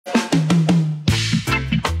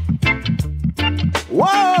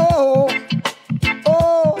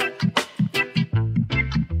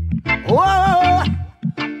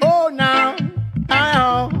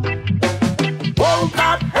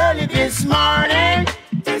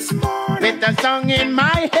a song in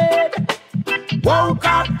my head. Woke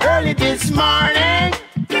up early this morning.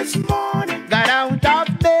 Got out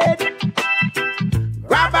of bed,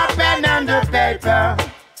 grab a pen and a paper,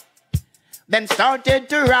 then started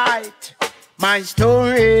to write. My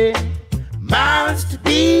story must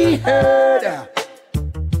be heard.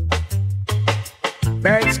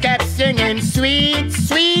 Birds kept singing sweet,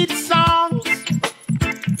 sweet songs.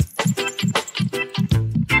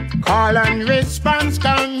 Call and response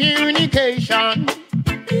communication.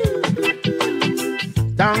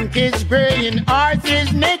 Donkeys braying,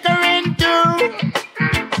 horses nickering too.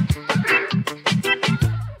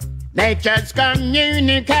 Nature's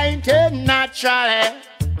communicated naturally.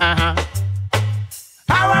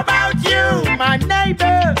 How about you, my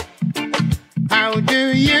neighbor? How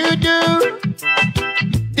do you do?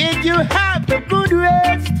 Did you have a good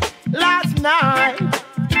rest last night?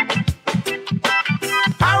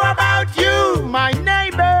 How about you, my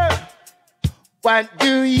neighbor? What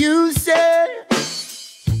do you say?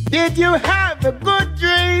 Did you have a good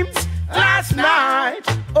dreams last night?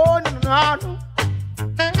 Oh, no, no.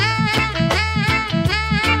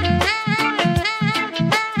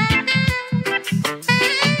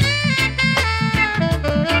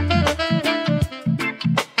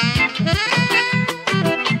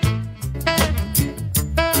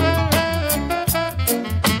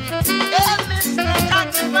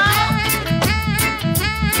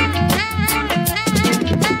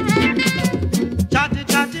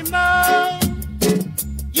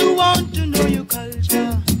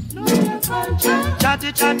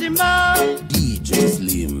 Chatty man, DJ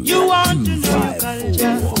Slim, you want to know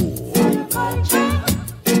your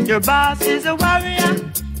culture. Your boss is a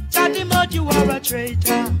warrior. Chatty man, you are a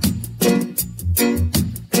traitor.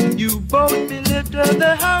 You both belittle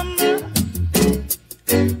the humble.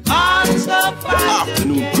 Also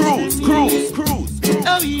afternoon cruise.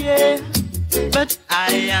 Oh yeah, but I,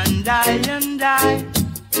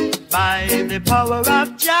 by the power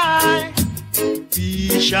of Jah,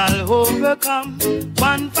 we shall overcome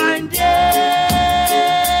one fine day.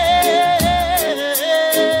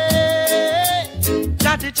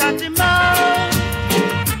 Chatty, chatty man,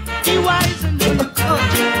 be wise and know your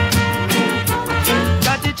culture.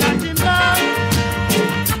 Chatty, chatty man,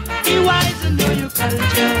 be wise and know your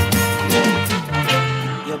culture.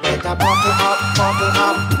 You better bubble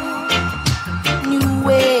up. New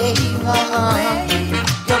wave,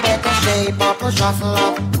 you better shape up or shuffle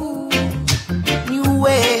up.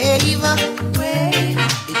 Wave,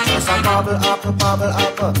 it's just a bubble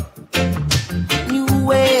up, new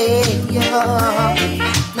wave,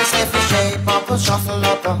 me say for shape up, shuffle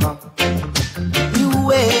up, new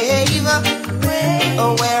wave,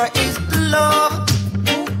 oh where is the love,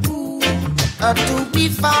 to be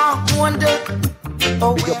found,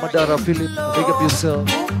 oh big up Madara, Philip, big up yourself,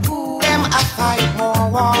 them a fight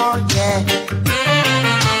more, yeah,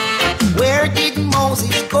 where did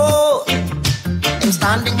Moses go?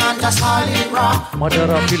 Standing on the solid rock.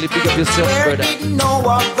 Madara, Philip, big up yourself, where brother. Did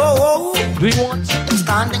Noah go? Do you want?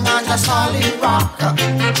 Standing on the solid rock.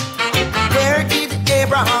 Where did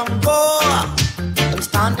Abraham go?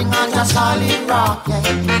 Standing on the solid rock.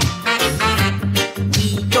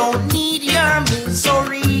 We don't need your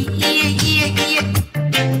misery.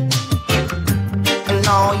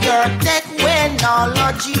 Now your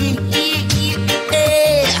technology.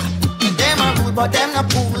 Them a good, but them a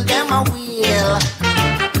pull, them a wheel.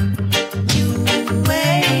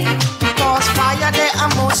 Cause fire they a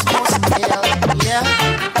must kill, yeah.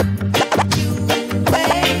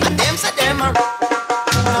 And them say them a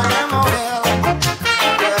well,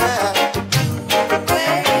 yeah.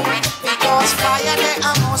 Because fire they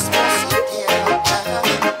a must kill,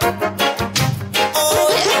 oh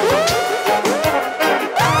yeah.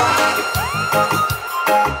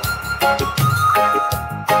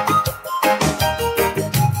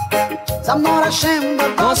 I'm not ashamed of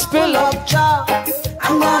the gospel of Jah.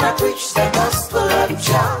 I'm gonna preach the gospel of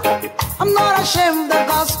Jah. I'm not ashamed of the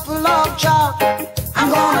gospel of Jah. I'm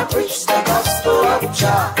gonna preach the gospel of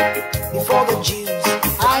Jah. Before the Jews,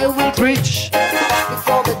 I will preach.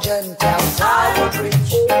 Before the Gentiles, I will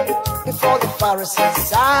preach. Before the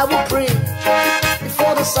Pharisees, I will preach.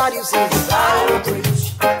 Before the Sadducees, I will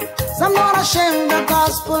preach. So I'm not ashamed of the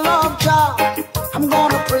gospel of Jah. I'm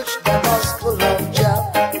gonna preach the gospel of Jah.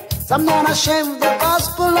 So I'm not ashamed of the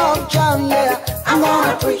gospel of Jah, yeah. I'm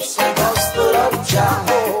gonna preach the gospel of Jah.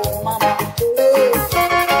 Oh, mama, hey.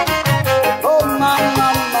 Oh,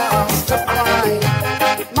 mama, stop crying.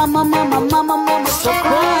 Mama, stop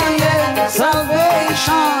crying.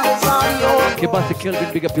 Salvation is all yours. Kibati Kelvin,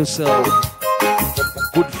 big up yourself.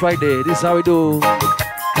 Good Friday, this is how we do.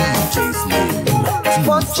 DJ Slim,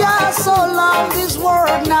 For just so loved this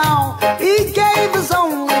world now, He gave His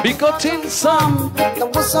only begotten Son. that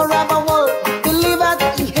whatsoever will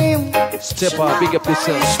believeth in Him. Step up, big up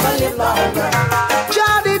yourself.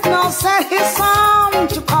 Jah did not send His Son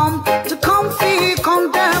to come feel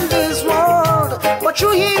condemn this world, but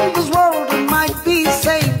through Him this world might be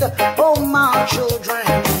saved. Oh my children,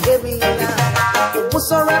 hear me now.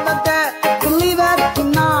 Whatsoever that believeth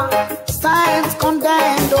in not stands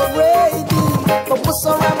condemned already, but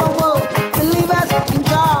whatsoever will believeth in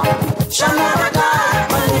God shall never die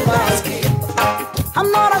but live and escape. I'm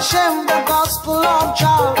not ashamed of the gospel of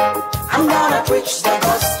God. I'm gonna preach the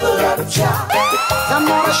gospel of Jah. I'm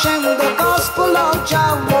not ashamed of the gospel of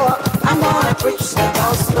Jah. I'm gonna preach the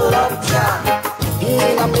gospel of Jah.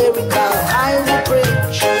 In America, I will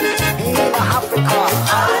preach. In Africa,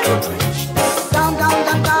 I will preach. Down, down,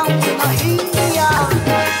 down, down in India.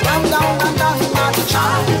 Down, down, down, down in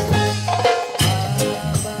China.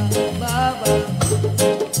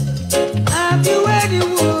 Have you any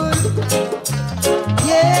wood?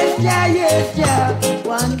 Yes, yeah, yes, yeah.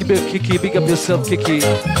 One Keep it, Kiki, big up yourself, Kiki.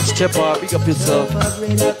 Step up, big up yourself.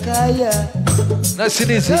 Nice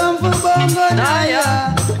and easy. Come for Bongonaya,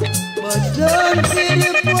 but don't feel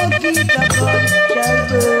the pocket upon shall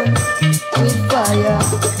burn with fire.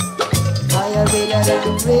 Fire redder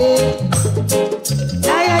than red,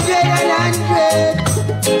 fire redder than red.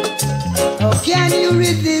 How can you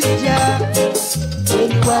resist ya when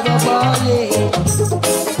you have a ball?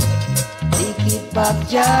 Lick it back,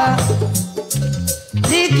 Jah.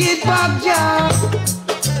 Lick it back, Jah.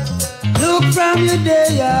 Look from your day,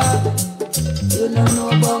 you don't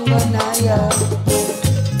know Bongonaya.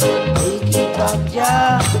 Lick it back,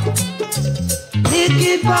 Jah. Lick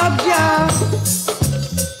it back, Jah.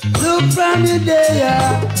 Look from your day,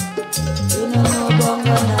 you don't know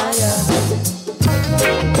Bongonaya.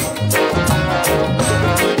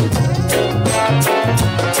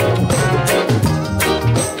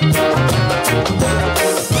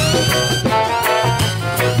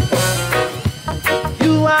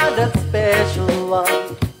 You are that special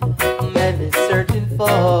one man is searching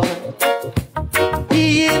for. The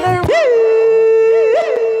inner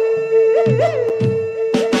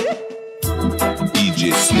DJ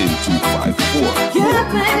Slim 254. Yeah,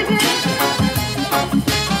 baby.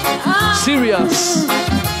 Serious.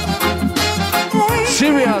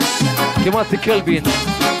 Serious. Chiamate Kelvin.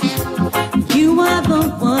 You are the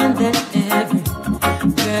one that every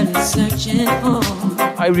girl is searching for.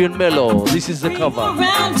 Irene Mello, this is the cover.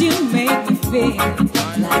 Around you make me feel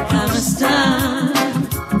like I'm a star.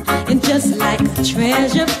 And just like a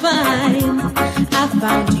treasure find, I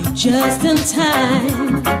found you just in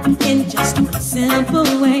time. In just one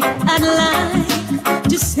simple way, I'd like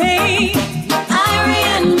to say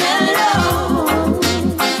Irene Mello.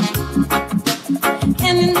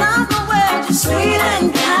 And in other words, you're sweet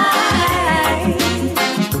and kind.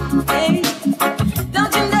 Hey,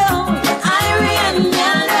 don't you know you're Irene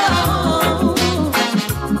Mello?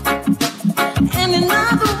 And in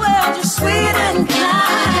other words, you're sweet and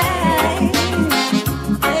kind.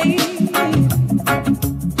 Hey,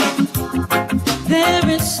 there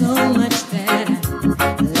is so much that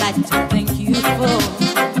I'd like to thank you for.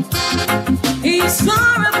 You're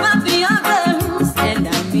sorry about the others, and I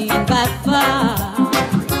mean by far.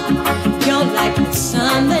 You're like the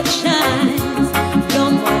sun that shines,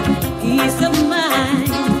 you're more than peace of mind.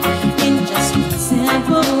 In just one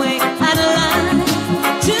simple way, I'd like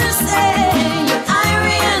to say you're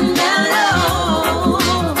Irene Mello.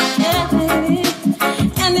 Yeah, baby.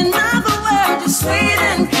 And in other words, you're sweet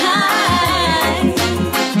and kind.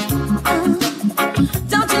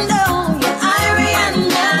 Don't you know you're Irene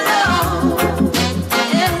Mello?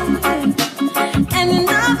 Yeah. And in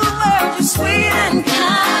other words, you're sweet and kind.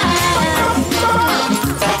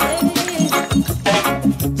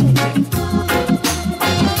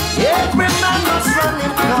 every man must run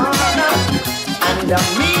in corner, and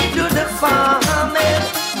me do the farming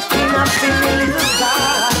in a silly little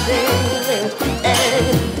garden.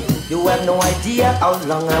 You have no idea how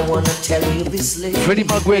long I wanna tell you this, lady. Freddie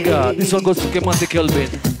McGregor, this one goes to Chiamate Kelvin.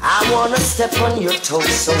 I wanna step on your toes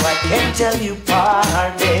so I can tell you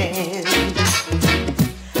pardon.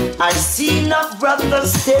 I see no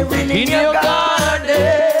brothers staring in your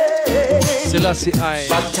garden. Selassie I.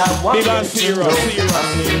 But I want you to know I'm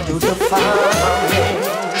to the farming.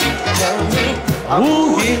 Tell me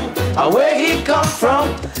who him, where he come from,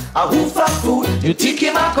 who for food, you think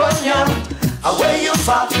him a konya. Where you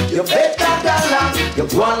from, you better gala, you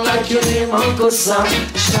go on like your name Uncle Sam.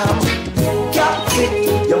 Sham, cap fit,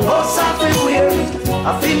 you must have everywhere. I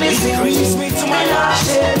feel me scream, me not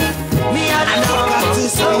share. Me I know got to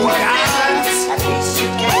see guys. At least you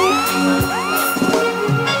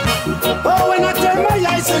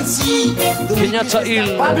see. Kenyatta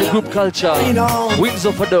Hill, the group culture, Wings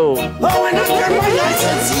of a Dove. Oh, when I turn my eyes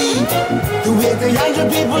and see the way the younger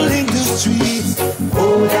people in the streets.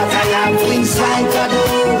 Oh, that I have wings like a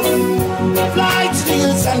dove. Fly to the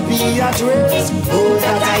hills and be at rest. Oh,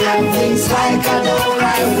 that I have wings like a dove.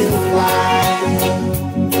 I will fly.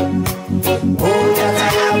 Oh, that I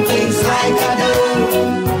have wings like a dove.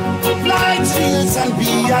 Fly to the hills and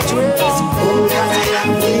be at rest. Oh, that I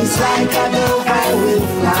have wings like a dove. I will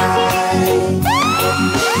fly.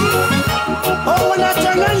 Oh, when I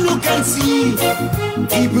turn and look and see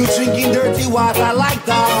people drinking dirty water like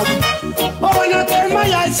dog. Oh, when I turn my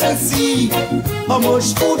eyes and see how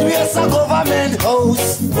much food waste a government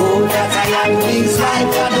house. Oh, that I have wings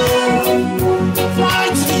like a dove. Fly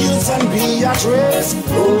to the hills and be at rest.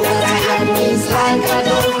 Oh, that I have wings like a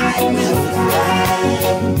dove. I will fly.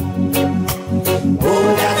 Oh,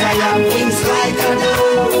 that I have wings like a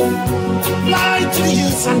dove. Fly to the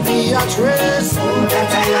hills and be at rest. Oh, that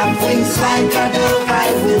I have wings like a dove. I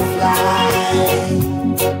will fly.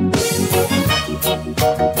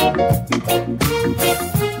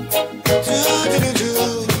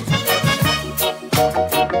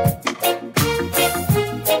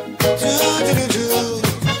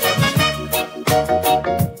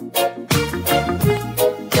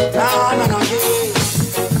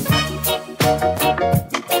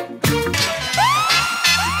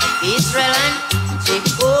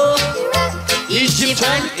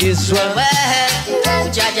 Israel. Well,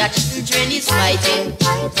 Jaja children is fighting,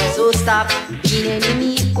 so stop being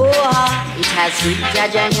enemy. Oh, it has hit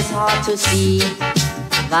Jaja and it's hard to see.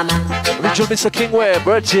 Richard Mr. King Webb,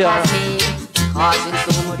 right here.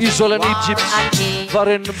 Israel and Egypt,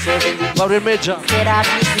 Varen Major.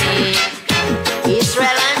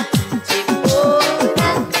 Israel and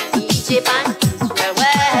Egypt and Israel.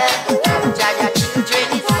 Well, Jaja children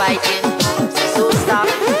is fighting, so stop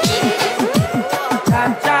being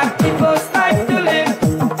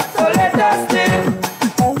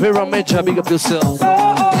Vera Major, big up yourself. Oh,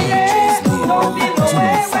 yeah, don't be no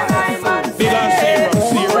way when I'm on Big on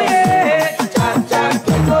zero. Jaja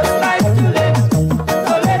give us life to live,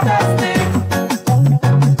 so let us live.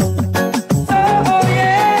 So, oh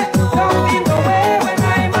yeah, don't be no way when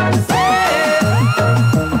I'm on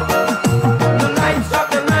the lights of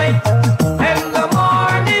the night and the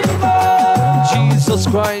morning glow. Jesus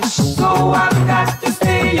Christ. So I've got to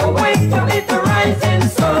stay awake till the rising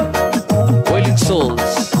sun. Wailing souls.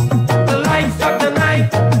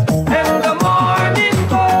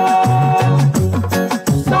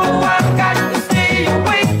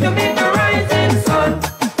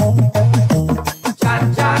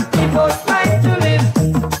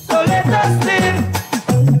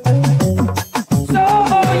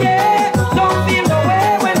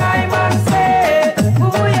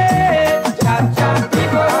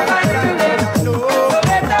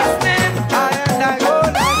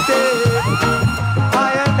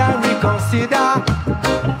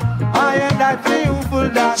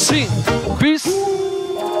 Sing, peace. One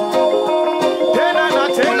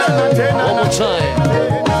more time.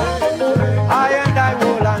 I and I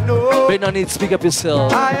will I know. Benani, speak up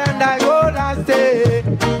yourself. I and I will I say.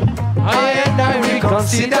 I and I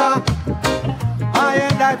reconsider. I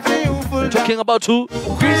and I triumphal. Talking about who?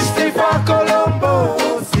 Christopher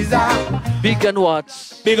Colombo, Caesar. Big and what?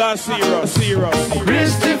 Big on zero.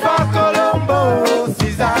 Christopher Colombo,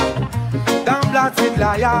 Caesar. Damn blasted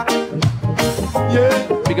liar. Yeah.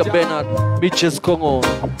 Big up Bernard, Bitches Congo.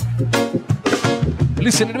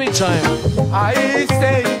 Listen in the meantime. I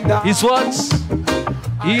say that He's what?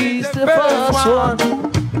 He's the first one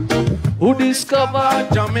who discovered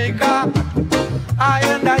Jamaica. I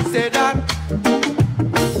and I say that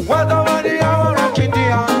what over the hour of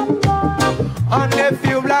India and the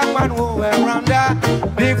few black men who were around there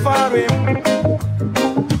big for him.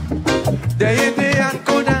 The Indian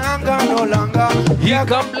couldn't hang on no longer. Here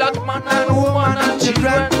come black man and woman and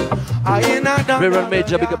children. I ain't not done. Vera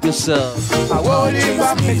Major, big up yourself. I hold him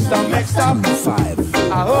back, Mr. Mix-Up.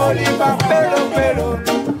 I hold him back, fellow.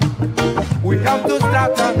 We have to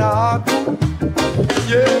start on the heart.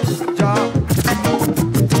 Yeah, yeah.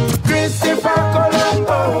 Christopher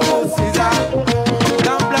Colombo, Caesar.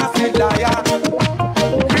 Damn blasted liar.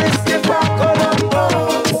 Christopher Colombo,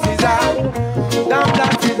 Caesar. Damn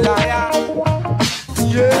blasted liar.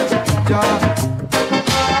 Yeah, yeah.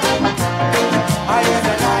 I am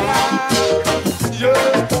a liar. Yeah,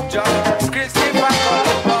 yeah. Christopher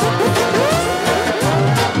Colombo.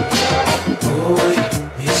 Oh,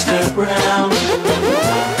 Mr. Brown.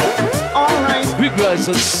 Alright. Big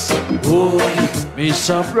license. Oh,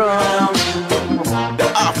 Mr. Brown. The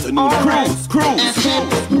afternoon cruise.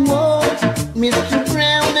 Whoa, Mr.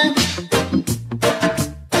 Brown.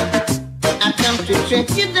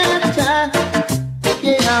 stretch your data.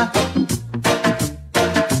 Yeah.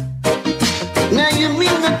 Now you may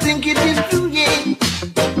not think it is true yet,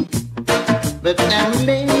 but I'm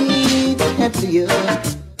late at you.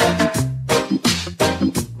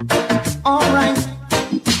 Alright.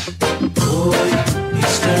 Boy,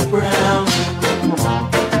 Mr. Brown.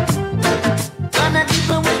 Gonna give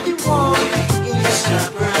her what you want, Mr.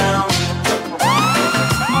 Brown.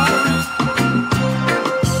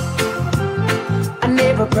 I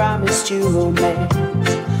never promised you romance.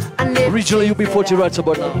 Originally UB40 right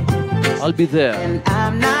about now. I'll be there. And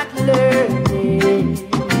I'm not learning.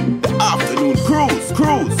 The afternoon cruise.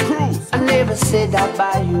 I never said I'd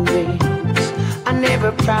buy you rings. I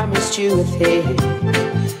never promised you a thing.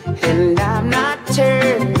 And I'm not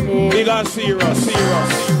turning. Big on serious.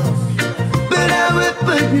 But I will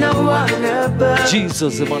put no one above.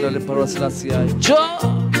 Jesus, Emmanuel Emperor Selassie. Joe!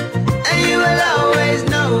 And you will always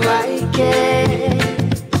know I care.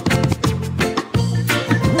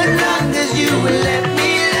 As long as you will let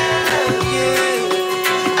me love you,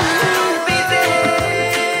 I'll be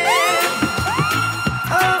there.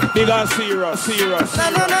 Big on serious.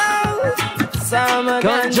 No. Some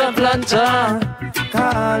ganja planter.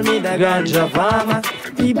 Call me the ganja farmer.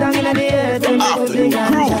 Deep down in the earth, and put the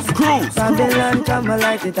ganja. Babylon come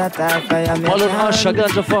light it at a fire. All of us are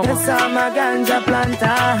ganja farmer. Some ganja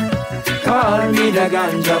planter. Call me the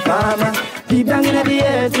ganja farmer. Deep down in the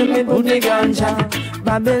earth, and me put the ganja.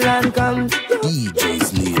 Babylon come.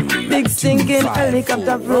 Big stinking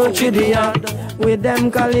helicopter float through the yard. With them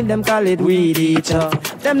call it weed eater.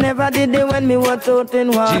 Them never did it when me was out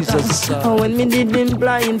in water. Jesus, or when me did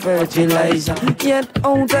implying fertilizer. Yet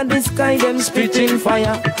out of the sky them spitting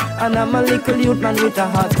fire. And I'm a little youth man with a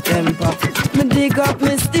hot temper. Me dig up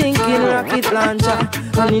me stinking rocket launcher.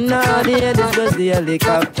 And in all the air this was the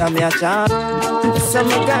helicopter me a chant. Some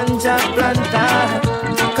ganja planter.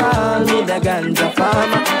 Call me the ganja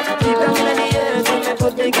farmer. Keep them in the air to me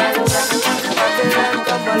put the ganja. Babylon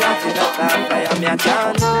come a lot in a fire me a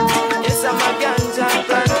chant. Yes, I'm a ganja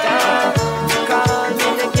planter. Call me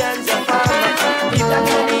the ganja farmer. Keep them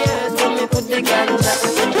in the air to me put the ganja.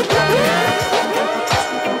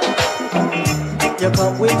 You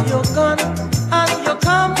come with your gun and you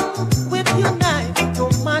come with your knife to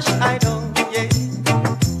mash idol, yeah.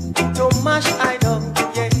 To mash idol,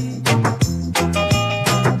 yeah.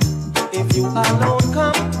 If you alone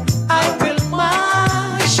come, I will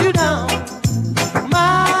mash you down.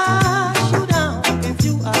 Mash you down. If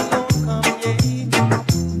you alone come, yeah.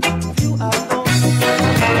 If you alone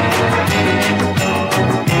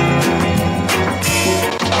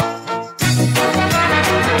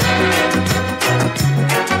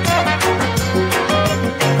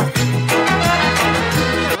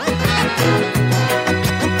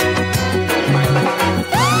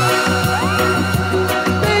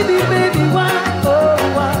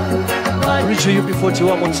To you before to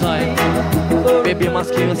one more time. Baby, I'm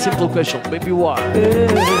asking you a simple question. Baby, why?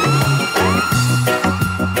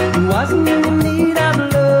 You wasn't in the need of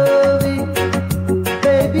loving,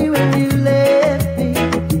 baby, when you left me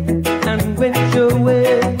and went your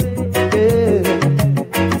way.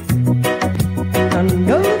 I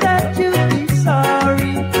know that you'd be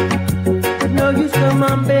sorry, but no use come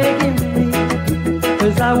on begging me,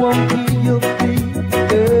 'cause I won't be your free.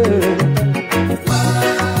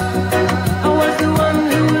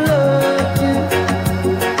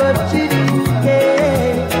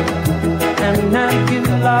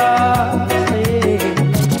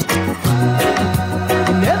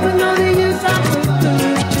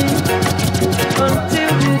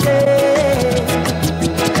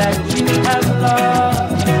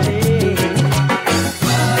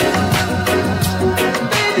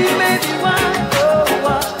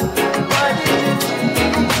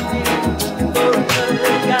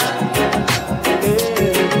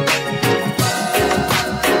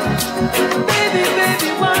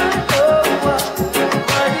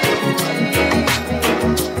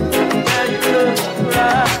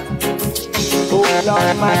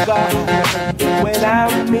 My God, when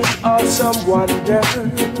I'm in awesome wonder,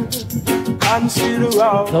 consider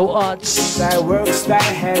all no arts. thy works, thy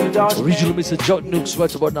hand on. Original Mr. John Nooks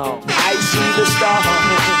right about now. I see the stars,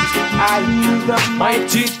 I hear the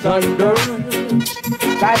mighty thunder,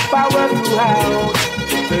 thy power throughout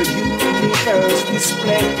the universe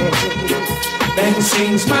display. Then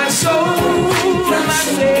sings my soul, my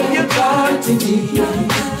Savior God to thee.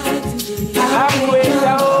 I'm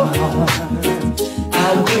grateful.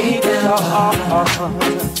 I'm grateful.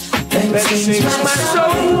 Then sings my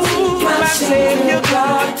soul, my Savior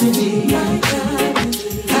God to thee.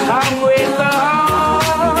 I'm grateful.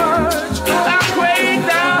 I'm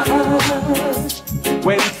grateful.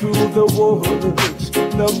 the woods,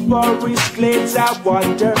 the forest glades I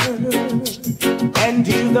wander, and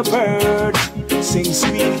hear the bird sing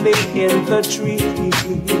sweetly in the trees.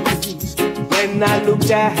 When I look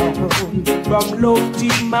down from lofty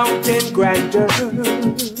mountain grandeur,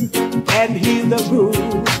 and hear the brook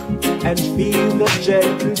and feel the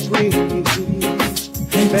gentle breeze,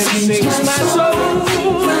 then sings my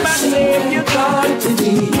soul, my Savior God to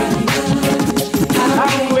me.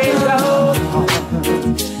 I'm with the Lord,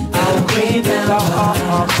 I'm with the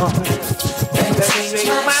Lord. Then sings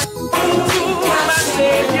my soul, my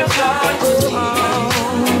Savior God to me.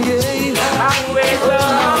 I'm with the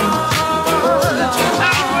Lord,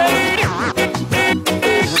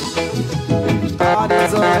 God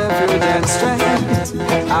is a refuge and strength,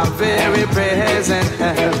 a very present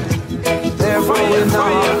help. Therefore will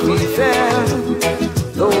not be fear,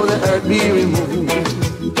 though the earth be removed.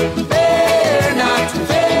 Fear not,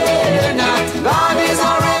 God is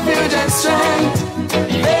our refuge and strength.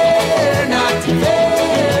 Fear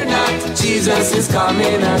not, Jesus is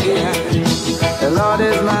coming again. The Lord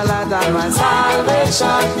is my light and my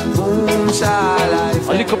salvation, whom shall I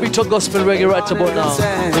fear? A little bit of gospel reggae right about now.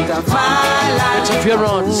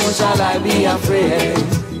 Whom shall I be afraid?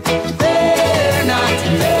 Fear not,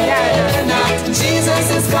 Jesus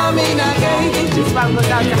is coming again. Fear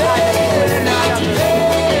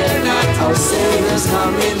not, our Savior's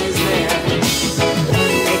coming is near.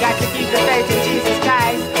 We got to keep the faith in Jesus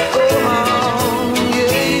Christ.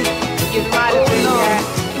 Give him all the praise.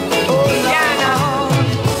 Yeah, now.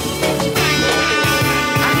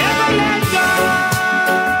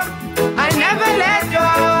 I never let go.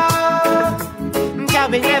 God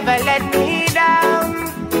will never let me down.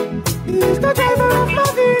 He's the driver of my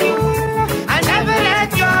vehicle. I never let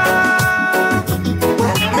go.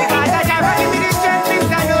 Because the driver give me the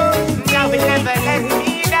strength I know. God will never let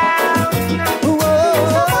me down.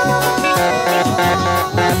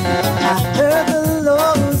 I heard the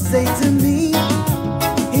Lord say to me,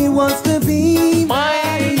 He wants to be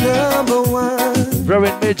my number one.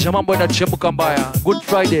 Reverend Major, my boy, that Chemukambaya. Good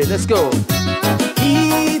Friday, let's go.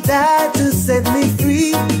 He died to set me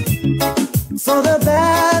free, so the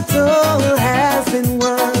battle has been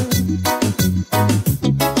won.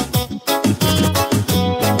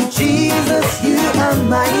 Jesus, you are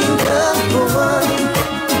my number one.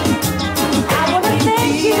 I wanna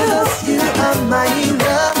thank you. Jesus, you are my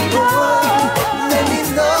number one. Let me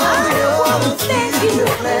know you're thank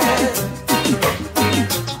man.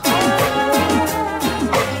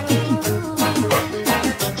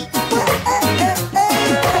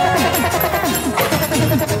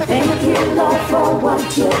 Thank you, Lord, for what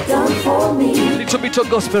you've done for me. Little bit of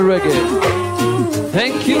gospel reggae.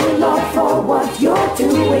 Thank you, Lord, for what you're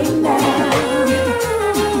doing now.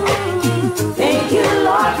 Thank you,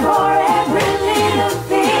 Lord, for every little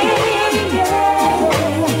thing.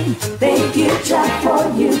 Yeah. Thank you, Jack, for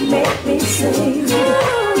you make me sing.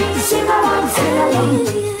 Sing along, sing along.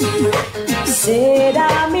 Said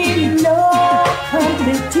I'm in no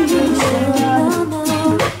competition,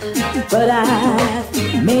 but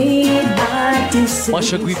I've made my decision.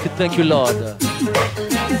 Masha Griffin, thank you, Lord.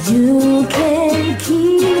 You can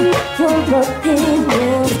keep your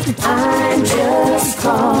opinion. I'm just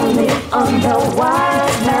calling on the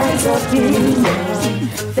wise man's opinion.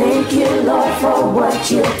 Thank you, Lord, for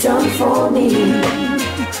what you've done for me.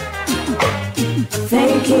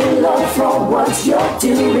 Thank you, Lord, for what you're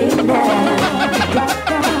doing now.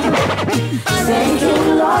 Thank you,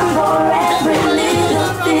 Lord, for every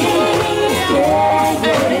little thing. Yeah,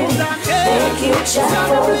 yeah. Thank you, Jack,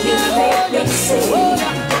 for you make me sing.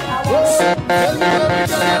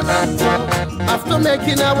 After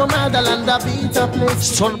making our motherland a better place,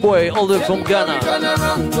 Son boy, all the way from Ghana.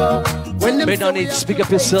 May not need to speak up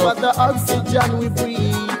yourself. the oxygen we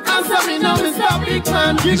breathe. Answer me now, Mr. Big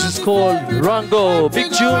Man. This is called Rango.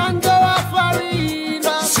 Big tune. Rango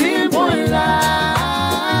Afarina. Simple life.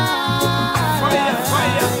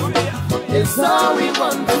 It's all we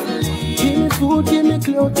want to live. Give me food, give me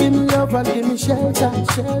clothes, give me love, and give me shelter,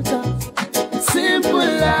 shelter. Simple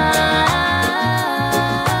life.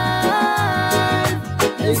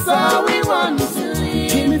 It's all we want to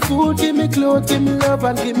live. Give me food, give me clothes, give me love,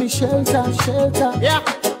 and give me shelter, shelter. Yeah.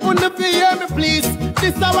 Wanna hear me please?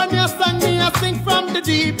 This is when you sing me, I sing from the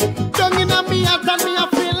deep. Down in me, I can me, I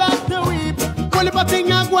feel like the weep. Only but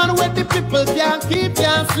thing I go on where the people can't keep,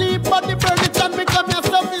 can't sleep. But the bird it can become your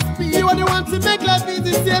self-esteem. You are the one to make life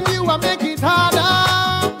easy, same you are make it harder.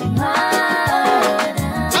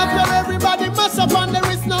 After everybody mess up and there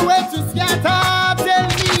is nowhere to scatter.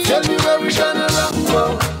 Tell me where we gonna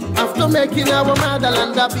go. After making our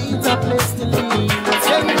motherland a better place to live.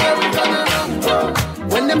 Tell me where we gonna go.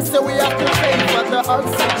 When them say we have to pay for the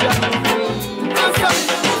oxygen free.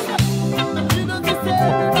 You know they say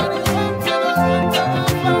everybody wants to go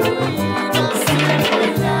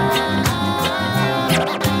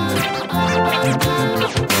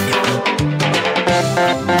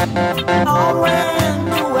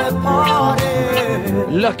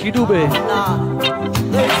Lucky Dube.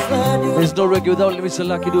 There's no reggae without Mr.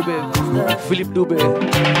 Lucky Dube. Philip Dube,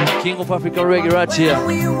 King of African Reggae right here.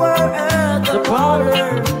 The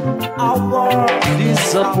powder,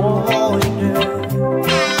 disappointed.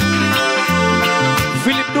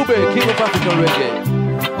 Philip Dube, King of African Reggae.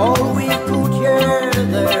 All we could hear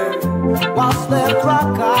there was the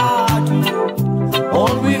crocodile.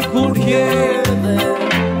 All we could hear there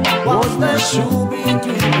was the shooting.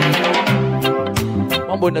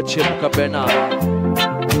 I'm going to check Bernard.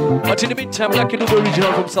 But in the meantime, Lucky Dube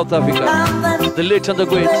original from South Africa, the late and the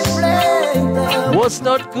great, was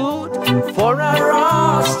not good for a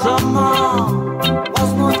Rastaman,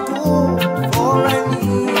 was not good for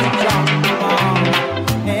any Jackman.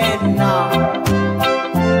 And now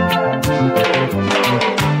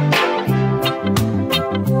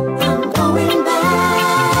I'm going back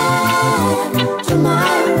to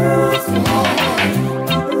my roots.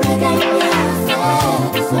 Reggae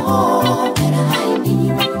music is all that I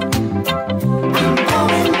need.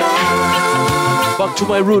 Back to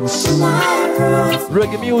my roots.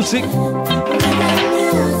 Reggae music.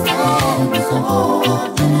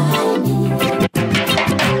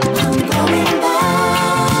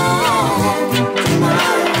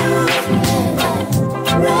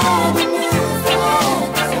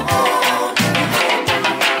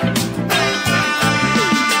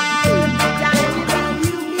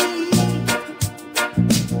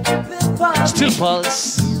 Still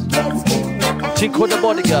pulse. Think of the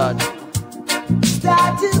bodyguard.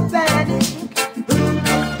 Start to panic.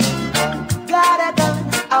 Got a gun,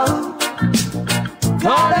 oh.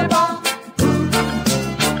 Got a bomb.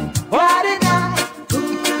 What a night.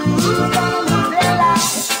 Don't lose their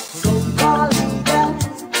lives. Don't call leaders.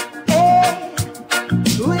 Hey,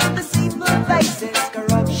 with the simple faces,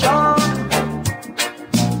 corruption.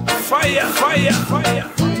 Fire, fire, fire.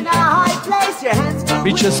 In a high place, your hands to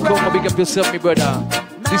Bitches, come and big up yourself, me brother.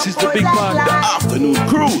 This is the big man. The afternoon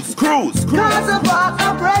cruise. Cause of our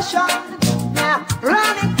oppression, now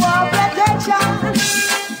running for protection.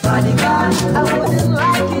 Bodyguard, I wouldn't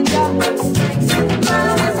like it that way.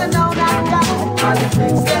 It's a no not God.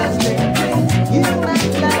 Politics says you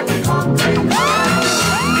make that concrete.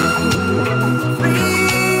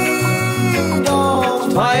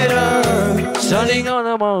 Freedom Fighter, standing on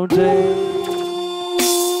a mountain.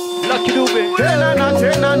 Lucky Dube.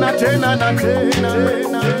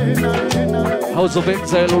 House of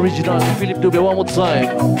Exile original. Philip Dube one more time.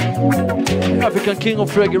 African King of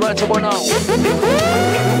Reggae right about now.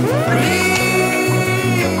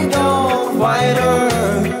 freedom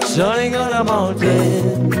fighter, Standing on a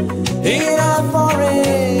mountain in a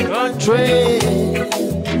foreign country.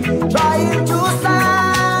 trying to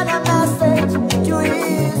send a message to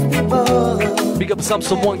his people. Big up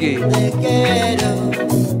Samson Mwangi.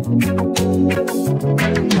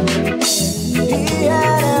 He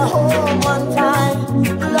had a home one time,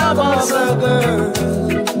 love was a girl,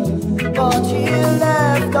 but he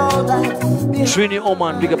left all that. Trini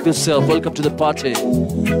Oman, big up yourself. Welcome to the party.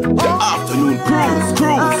 The afternoon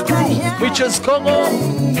cruise. Mitchell's Congo,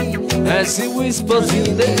 as he whispers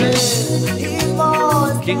in the air.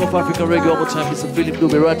 King of African Reggae one more time. Mr. Philip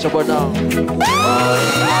Dube right about now.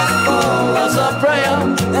 As a prayer,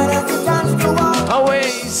 away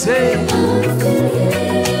say.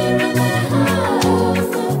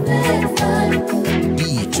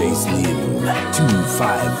 DJ Slim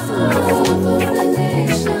 254.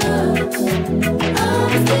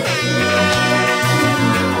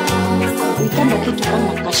 Kama kitu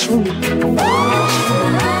kama kashuni.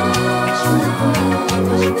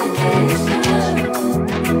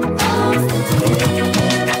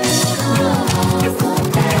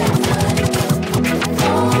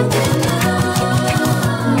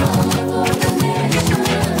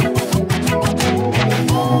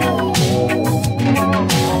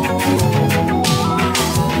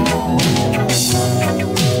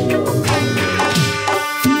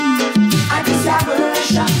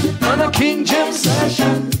 King James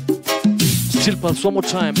still pulse one more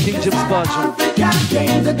time. King James version.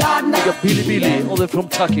 Big up Billy Billy, all the way from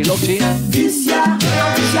Turkey. Locked in.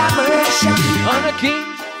 Anna King.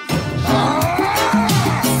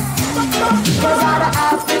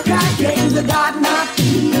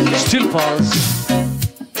 Still pulse.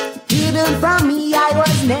 Hidden from me, I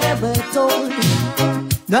was never told.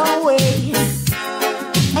 No way.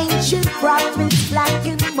 Ancient prophets black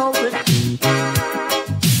and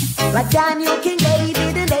like Daniel, King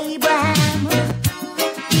David, and Abraham.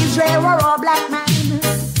 Israel were all black men.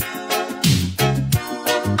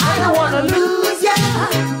 I don't wanna lose ya.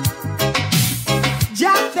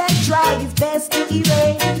 Japheth tried his best to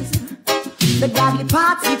erase the godly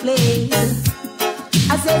parts he played. I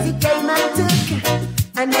says he came and took,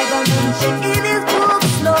 and never mentioned in his book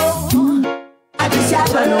slow. I just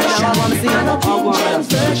have a notion, I know King James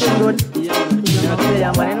version.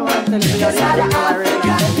 Just had a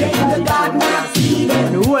African name, the God not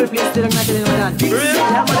Stephen. The whole place still not telling me that. This is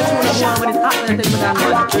how when it's happening, tell me that.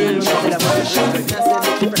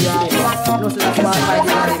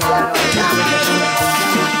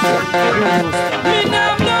 Me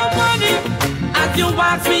now no money. As you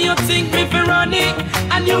ask me, you think me for running,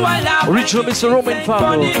 and you allow Original Mr. Roman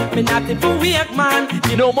family. Me not the weak man.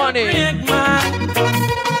 No money. Break man.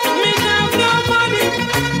 Me now no money.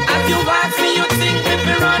 As you ask me, you think me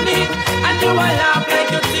for running, and you allow like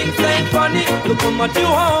you think ain't funny. Look how much you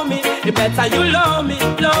owe me. You better you love me,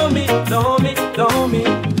 love me, love me, love me.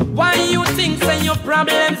 Why you think say your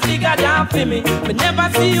problems bigger than for me? But never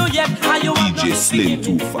see you yet. How you want DJ Slim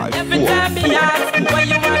 254. every time me ask where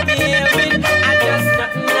you want me hearing, I just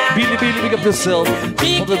nothing now. Billy, big up yourself.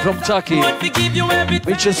 Mother from Turkey.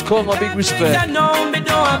 We just call my big respect.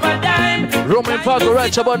 Roman Fargo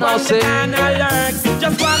right about now say.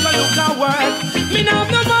 Just want to look at work. Me not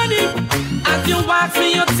have no money. As you ask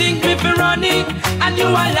me, you think me for running, and you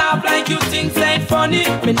all laugh like you think ain't funny.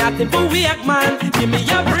 Me not the weak man. Give me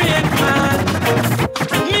a break, man.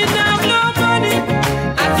 Me not have no money.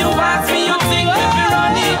 As you ask me, you think me for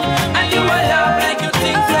running, and you all laugh like you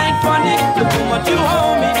think ain't funny. Look how much you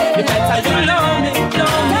owe me. You better you love me,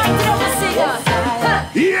 love me.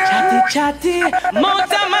 Chatty,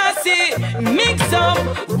 Montamasi, mix up.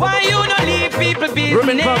 Why you don't leave people business?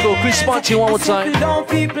 Roman Fargo, Chris Martin one more time.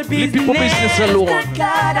 Leave people business alone.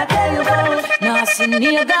 God, I tell you about. No sin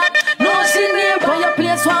near that, no sin near. But your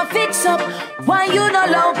place won't fix up. Why you don't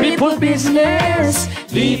allow people business?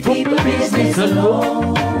 Leave people business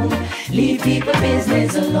alone. Leave people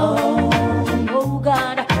business alone. Oh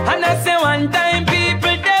God. And I say one time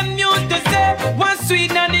people them used to say one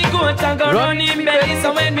sweet and the goat and go run in belly.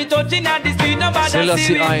 So when we touching at the street nobody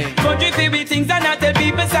see me. Country feel with things and I tell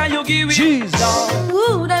people say you give it. Jeez.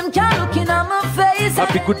 Ooh, them can't looking at my face.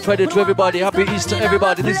 Happy Good Friday to everybody. Happy Easter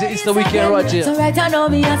everybody. This is Easter weekend right here. So right I know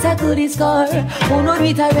me as I could score. Who know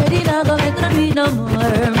it already now go make no beat no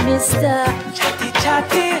more, Mister.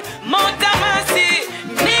 Chatty, Montamasi,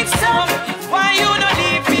 mix up. Why you don't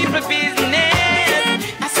leave people business?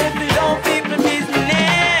 I said we don't people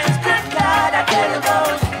business. Good God, I tell you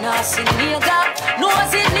about. No sin near God, no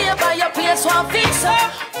sin near by your place won't fix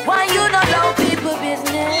up. Why you don't allow people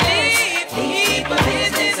business? Leave people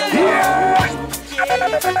business alone.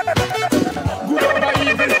 Good over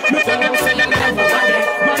evil, me tell them say I'm never ready.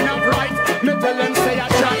 Man of right, me tell them say I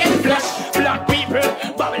try in flesh. Black people,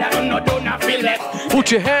 Babylon no do not feel it.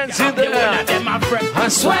 Put your hands in the air. I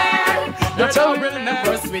swear, that's how we'll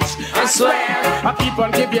never switch. I swear, I keep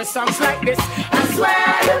on give you songs like this. I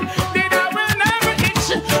swear, that I will never itch.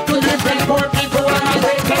 To different poor people when I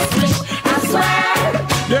break a switch. I swear,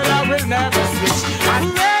 that I will never switch. I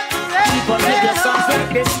swear, keep on give you songs like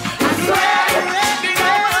this. I swear, that I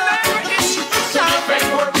will never itch. To different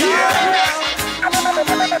poor people.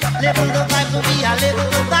 Level the vibe, we are level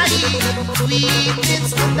the vibe. Sweet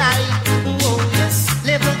tonight. Oh yes.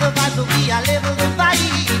 Level the vibe, we are level the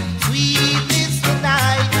vibe. Sweet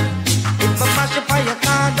tonight. If I mash up on your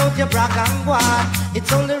car, don't you brag and go on.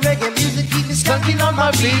 It's only reggae music, keep me skunking on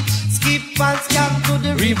my feet. Skip and scam to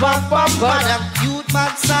the river from Badam. Youth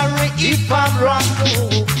man, sorry if I'm wrong.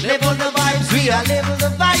 Oh, level the vibes, we are level the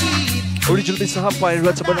vibe. Original Mr. Happy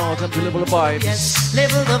right about now, time to level the vibes. Yes,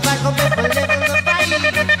 level the vibe, come level the vibe.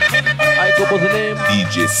 I go by the name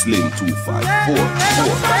DJ Slim 254.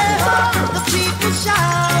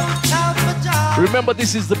 Remember,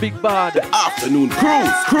 this is the big bad. The afternoon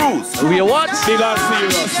cruise. We are what? Big on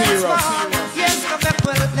serious. Yes, come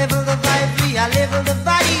level the vibe, we are level the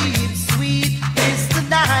vibe. Sweet is the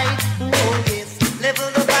night. Oh yes, level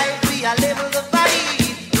the vibe, we are level the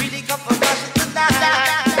vibe. Really come for us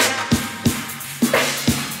tonight.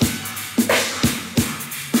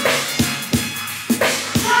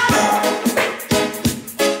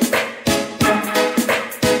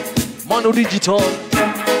 Mano Digital.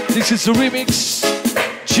 This is the remix.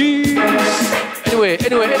 Cheese. Anyway.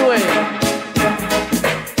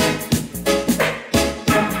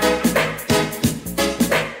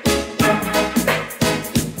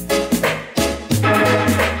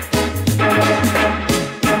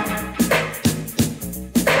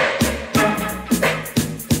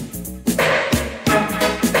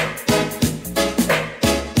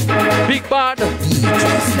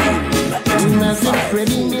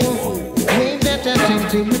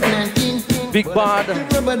 Big Bad.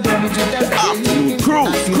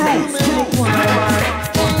 Cruise.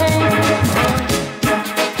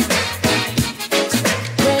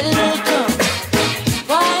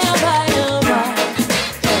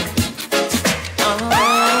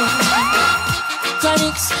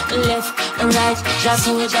 Left and right, just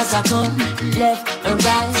so just a come. Left and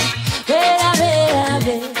right,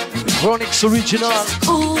 baby. Chronix original.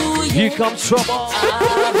 Ooh, yeah. Here comes trouble.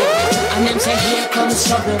 And them say here comes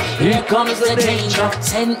trouble, here comes the danger.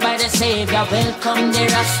 Sent by the Savior, welcome the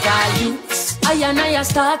Rasta youths. I and I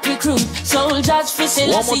start recruit soldiers for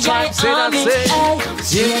Selassie army.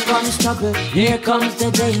 Here comes trouble, here comes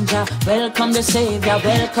the danger. Welcome the Savior,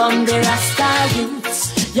 welcome the Rasta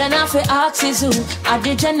youths. You're not for axes who at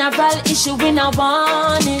the general issue in a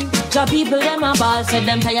warning. The people them a ball, said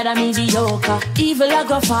them tired of mediocre. Evil a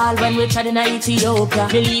go fall when we tried in Ethiopia.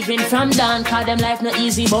 Believing from down, cause them life no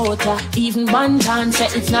easy boater. Even one can say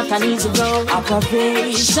it's not an easy road.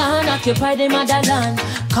 Operation occupy the motherland,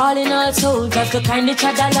 calling all soldiers to kind each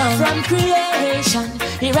other along. From creation,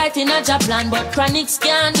 he writing a job plan, but Chronix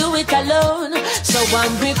can't do it alone. So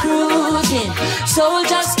I'm recruiting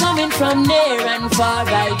soldiers coming from near and far.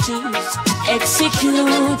 I choose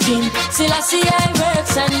executing. Selassie I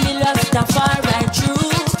works and me lost the far right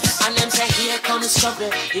truth. And them say here comes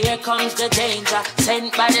trouble, here comes the danger.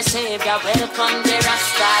 Sent by the Savior, welcome the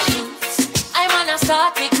Rasta youths. I wanna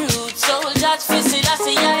start recruit soldiers for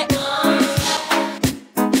Selassie I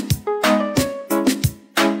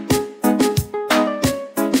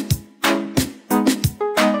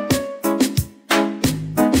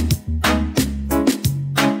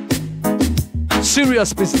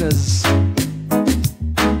Serious business.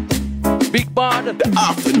 Big Bad. The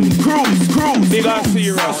afternoon cruise. Big and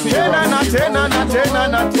serious.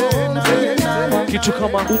 Kitu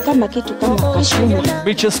kama. Kama kitu kama kashumu.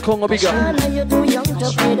 Mitches Kongo bigger. You're too young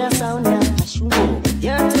to play that sound, yeah.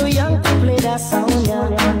 You're too young to play that sound, yeah.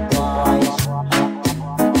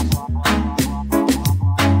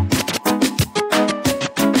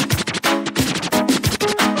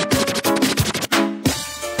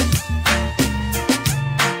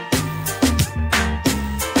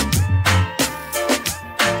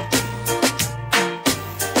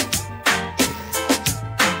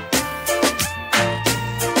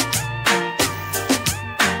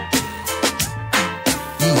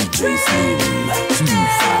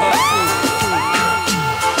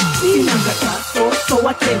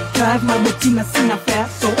 Drive my Mutina sina fair,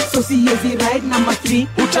 so see easy ride number 3.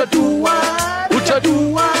 Utadua.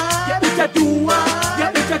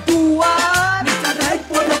 Nita ride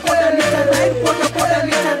poda, nita ride poda,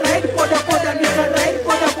 nita ride poda, nita ride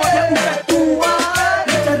poda, utadua.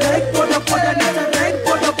 Nita ride poda, nita ride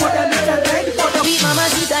poda, nita ride poda. Sweet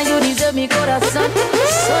mamacita, you deserve me corazón.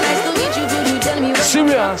 So nice to meet you, could you tell me what?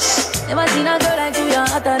 Serious. Never seen a girl like you, you're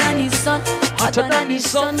hotter than the sun. Hotter than the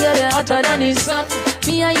sun, yeah, you're hotter than the sun.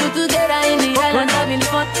 Me and you together in the island having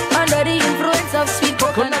fun. Under the influence of sweet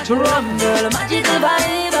coconut rum. Girl, magical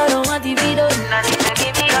vibe, I don't want to be done. I need to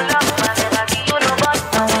give me your love, I never give you no but.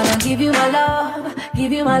 I wanna give you my love,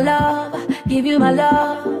 give you my love, give you my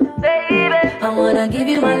love, baby. I wanna give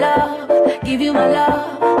you my love, give you my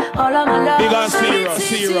love, all of my love. Big and serious.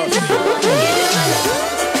 Give you my love,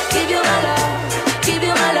 give you my love, give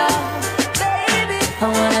you my love, baby. I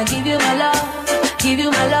wanna give you my love, give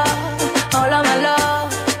you my love, all of my love.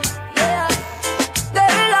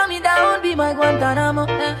 My Guantanamo,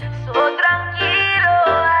 eh. So tranquilo,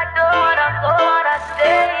 I don't wanna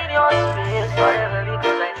stay in your space forever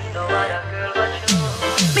because I need no other girl but you.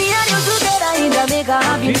 Me and you together in Jamaica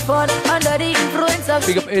having fun under the influence of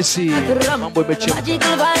Big up AC, Mambo Beche.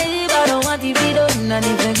 magical vibe, I don't want to be done. And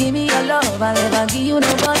if you give me your love, I'll never give you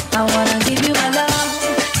no but. I wanna give you my love,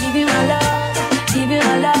 give you my love, give you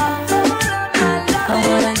my love. I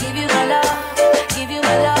wanna give you my love, give you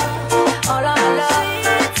my love, all of my love.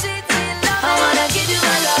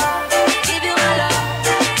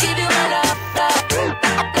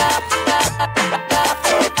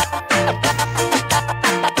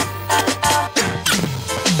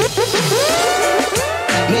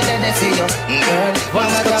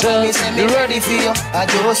 Me ready for you, I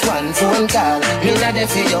just one phone call. Me ready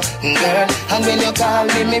for you, girl. And when you call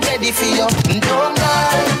me, me ready for you. Don't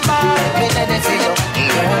mind, me ready for you,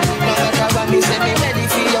 girl. No matter what me say, me ready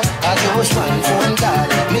for you. I just one phone call.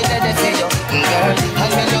 Me ready for you, girl.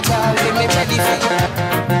 And when you call me, me ready for you.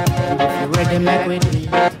 You ready, make with me.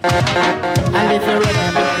 And if you ready,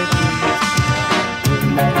 make with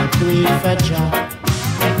me. Do it for job.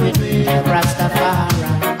 Make with me,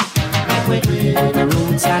 Rastafari. Make with me, the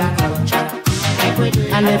roots and culture. Make with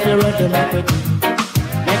And if you're ready, make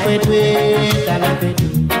we do it, and make we do.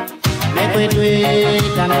 Make we do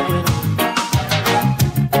it, and make we do.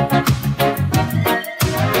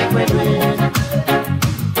 Make we do it.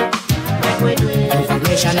 Make we do it. Every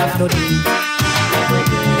nation have to do it.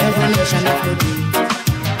 Every nation have to do it.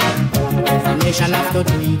 Every nation have to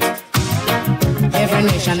do it. Every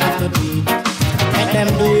nation have to do it. Make them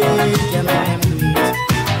do it, yeah, make them do it.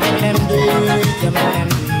 Make them do it, yeah, make them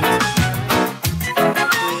do it.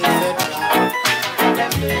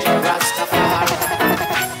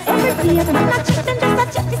 Every day, them not check them, just a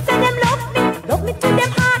check. They say them love me to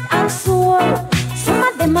them heart and soul. Some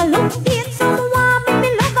of them a love beat, some want me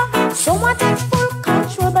lover. Some want take full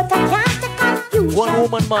control, but I can't take confusion. One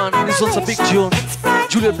woman man, this one's a big tune.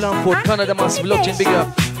 Juliet Blanford, Canada Massive, love big up.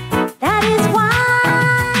 That is why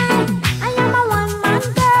I am a one-man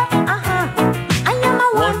girl. I am a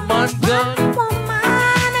one-man girl. Woman,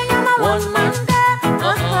 I am a one-man girl.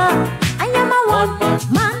 I am a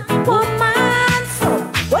one-man woman. So,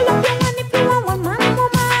 well up your one if you want one-man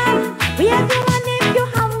woman. We have you one if you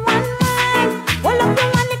have one man. Well up your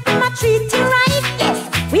one if you ma treat you right. Yes,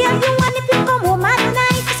 we have you one if you come home at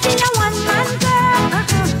night. Just be a one-man girl.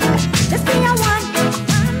 Just be a one-man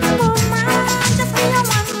woman. Just be a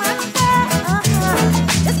one-man girl.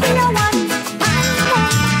 Just be a one-man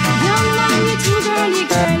woman. Young man, you too girly,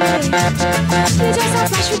 girly. You just a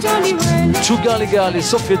flash with only whirly. Too girly, girly,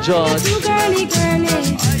 Sophia George. Too girly, girly.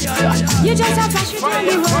 You just a flash with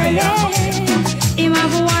only whirly. Him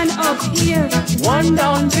have one up here, one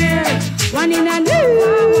down there, one in a new,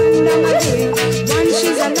 one down a here. One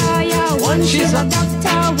she's a lawyer, one she's a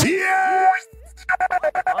doctor.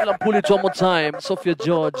 I'll pull it one more time, Sophia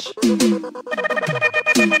George.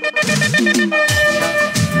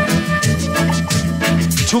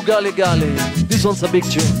 Too girly, girly. This one's a big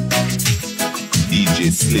tune.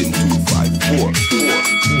 DJ Slim 254.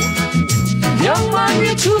 Young man,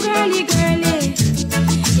 you too girly, girly.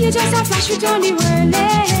 You just a flash with only whirly.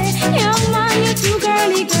 Young man, you too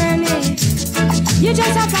girly, girly. You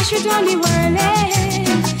just a flash with only whirly.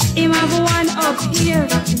 Him have one up here,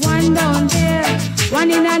 one down there, one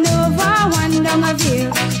in a Nova, one down a Veer.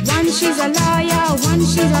 One she's a lawyer, one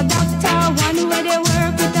she's a doctor, one where they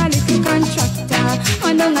work with a little contractor.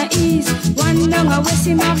 One down a east, one down a west.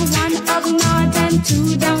 Him have one up north and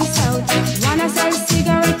two down south. One a sell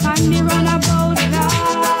cigarette on the runabout.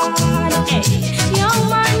 Lord, hey, young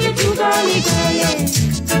man, you too girly, girly.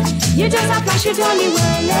 You just a flash with only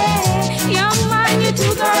whirly. Young man, you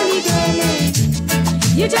too girly, girly.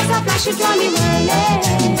 You just a flash it only whirly.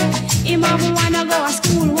 Him have wanna go to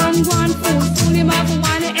school, one go on fool. Him have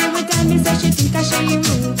one every time he say she think she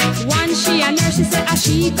rude. One she a nurse, she say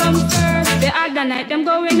she come first. The other night them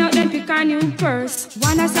going out, them pick a new purse.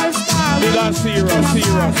 One a sell star, one zero.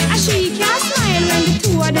 and she can't smile when the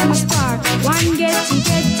two of them a spar. One get to,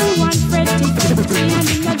 one fretty, and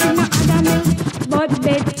the other no other milk. But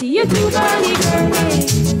Betty, you too girly, girly.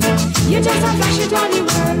 You just a flash it only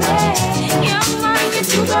whirly. Young man, you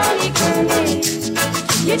too girly, girly.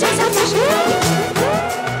 You just a flash it only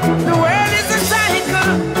whirly. The world is a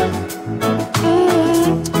cycle.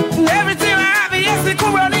 Everything I have, yes, it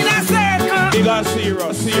could run in a circle. Big on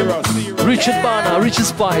zero. Richard Banner, Richard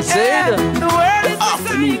Spice, eh? The world is a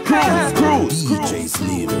cycle. Cruise. DJ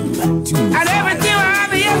Slim. And everything I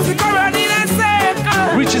have, yes, it could run in a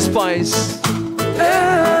circle. Richard Spice.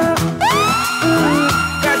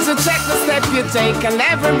 Got to check the step you take and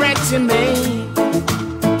every breath you make.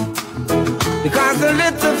 Because the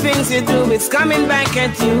little things you do, it's coming back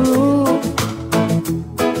at you.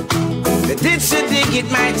 The ditch you dig,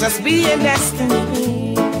 it might just be a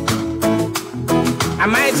destiny. I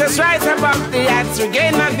might just rise above the odds,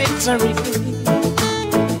 regain my victory.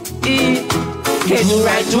 Hey,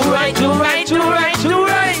 do right.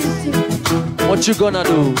 What you gonna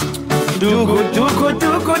do? Do good.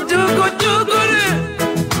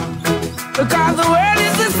 Because the world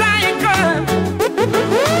is a cycle.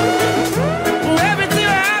 Everything I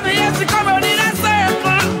have, yes, it come out in a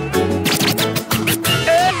circle.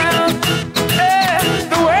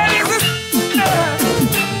 The world is a cycle.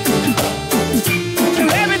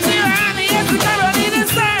 Everything I have, yes, it come out in a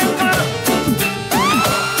circle.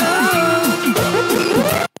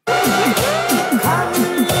 Come,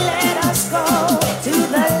 let us go to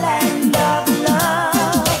the land of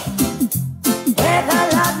love, where the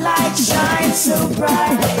love light shines so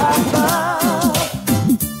bright above.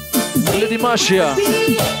 Lady Marcia,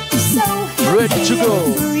 So ready to go.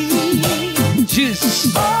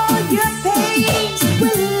 Jesus. all your pains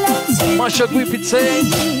will let you Marcia Griffith say,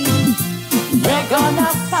 we're gonna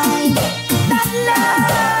find that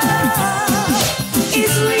love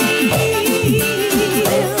is real.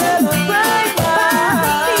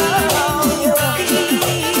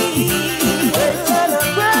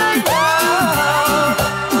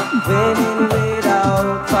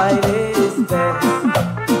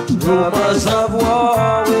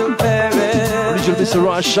 original Mr.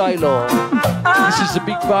 Ron Shiloh. This is the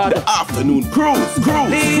big bad afternoon cruise.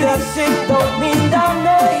 Leadership don't mean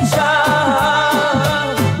damnation.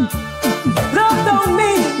 Love don't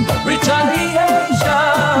mean retaliation.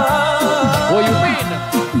 What you mean?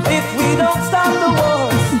 If we don't stop the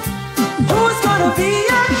wars, who's gonna be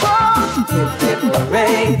involved? If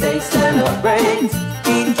parade, they celebrate.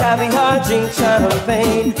 Eat caviar, drink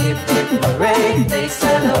champagne. If parade, they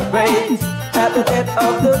celebrate. At the death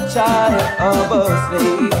of the child of a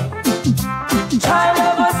slave. Child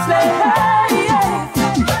of a slave.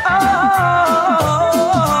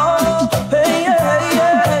 Oh, hey,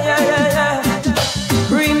 yeah.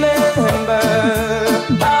 Remember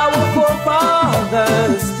our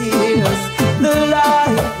forefathers' tears, the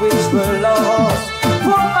life which were lost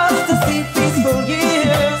for us to see peaceful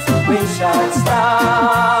years. We shall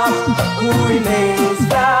stop. Who remains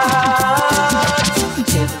flat?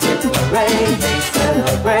 If rain, they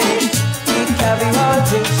celebrate. Eat caviar,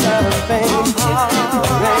 drink champagne. If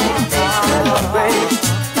rain, they celebrate.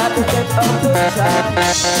 At the death of the child.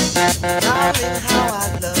 Darling, how I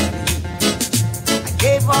love you. I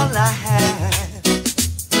gave all I had.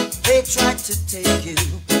 They tried to take you,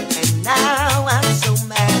 and now I'm so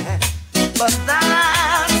mad. But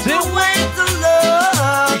that's the way to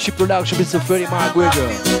love. Big production, Mr. Freddie McGregor.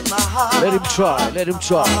 Let him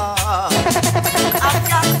try. I've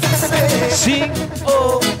got to say, sing.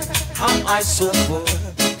 Oh, how I suffer.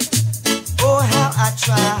 Oh, how I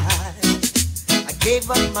tried. I gave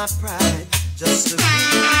up my pride just to be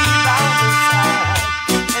by the side.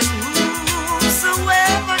 And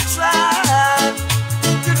whosoever tried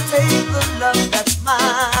to take the love that's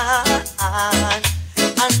mine, I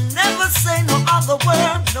never say no other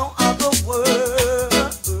word, no other word.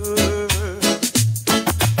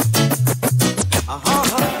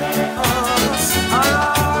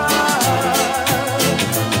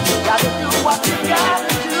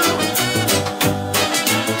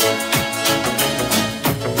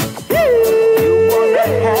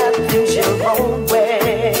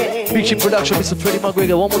 Big Ship Production, Mr. Freddie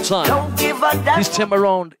McGregor, one more time. This time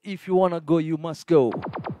around, if you wanna go, you must go.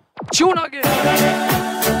 Tune again. Freddie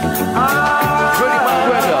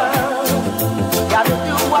McGregor. Gotta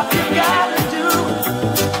do what you gotta do.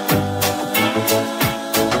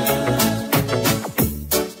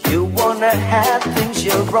 You wanna have things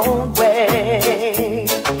your own way.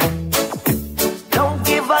 Don't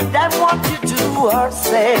give a damn what you do or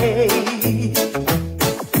say.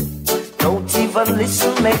 Don't even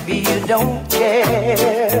listen, maybe you don't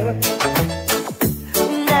care.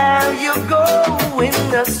 Now you're going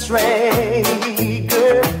astray,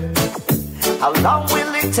 girl. How long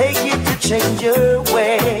will it take you to change your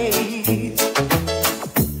ways?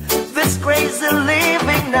 This crazy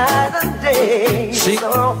living night and day.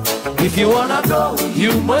 So, if you wanna go,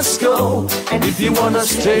 you must go. and if you wanna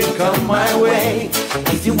stay, come my way.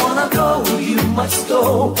 If you wanna go, you must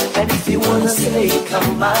go. And if you wanna stay,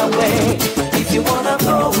 come my way. If you wanna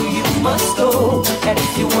go, you must go. And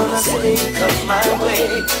if you wanna stay, come my way.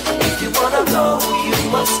 If you wanna go, you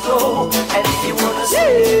must go. And if you wanna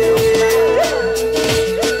stay,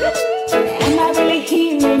 Am I really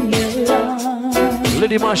hearing you, love?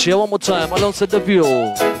 Lady Marcia, one more time, alongside the view.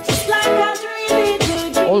 Just like I dreamed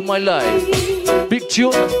it would All my life. Big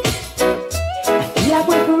tune. be. Like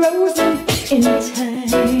we're frozen in time.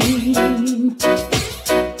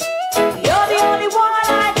 You're the only one I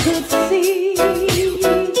could see.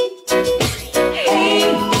 Hey,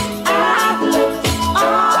 I've looked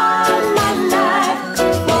all my life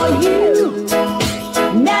for you.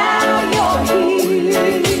 Now you're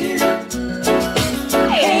here.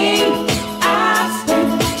 Hey, I've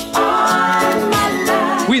spent all my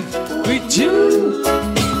life With you.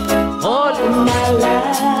 all my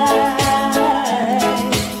life.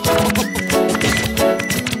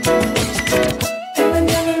 And I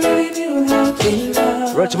never really knew how to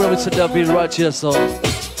love. Right, brother, Mr. David, right here, so. I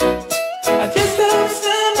just don't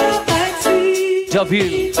stand up like see.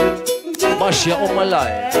 David, Marcia, all my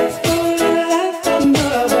life.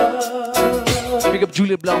 Big up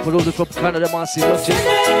Julie Blanc for those from Canada, Marcy, watching.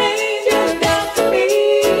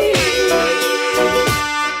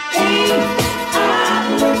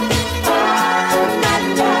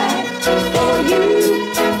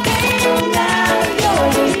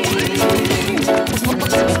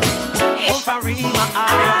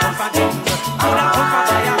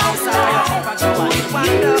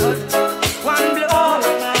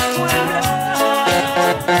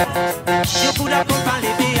 You could have come from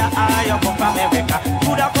Libya, you come from America.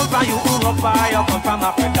 Could have come from Europe, you come from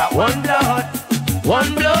Africa. One blood,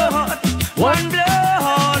 one blood, one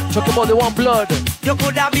blood. Talk about the one blood. You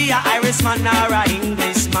coulda be a Irishman or a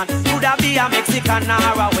Englishman. Coulda be a Mexican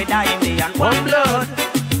or a whether Indian. One blood,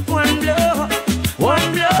 one blood,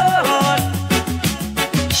 one blood.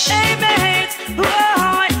 Hey mate, boy,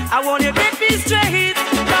 I want you to get me straight.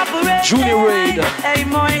 Junior Raid. Hey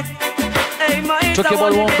mate, hey mate, talk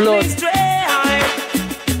about one blood.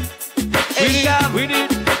 We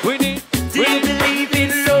need. Do you believe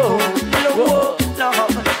in love? Love.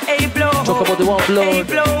 Hey blow. Talk about the one blood. Hey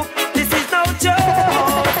blow. This is no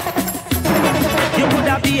joke. You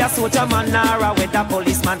coulda be a soldier man or a weather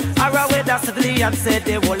policeman or a weather civilian. Said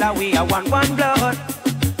the whole of we are one blood,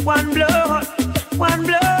 one blood, one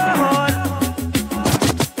blood.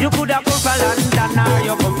 You coulda come from London or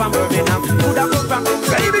you come from Birmingham. Coulda come from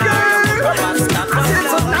baby girl. I said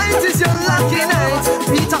tonight is your lucky night.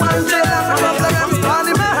 Peter Angela from Upland's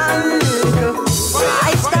Parliament.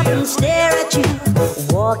 I stop and stare at you,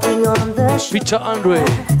 walking on the shore. Peter Andre.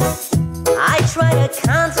 I try to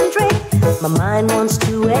concentrate, my mind wants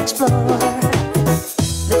to explore.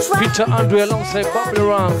 Peter Andre alongside Bobby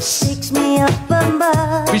Ranks. Picks me up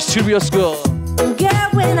above. Mysterious girl. Girl,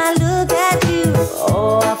 when I look at you,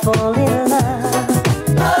 oh, I fall in love.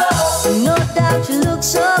 Oh. No doubt you look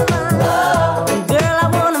so fine. Oh. Girl, I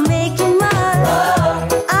wanna make you mine. Oh.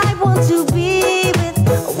 I want to be with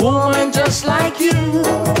a woman just like you.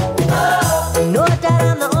 Oh. No doubt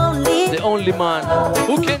I'm the only man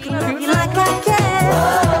who can love you like I can.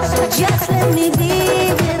 So just let me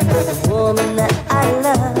be with the woman that I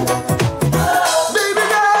love. Baby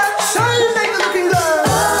girl, shine like a looking girl.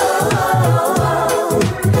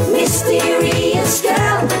 Mysterious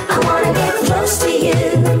girl, I wanna get close to you.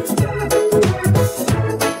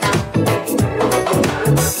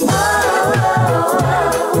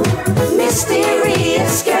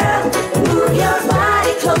 Mysterious girl, move your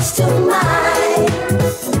body close to mine.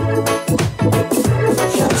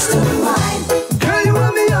 Close to mine. Girl, you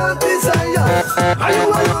want me your desire. I don't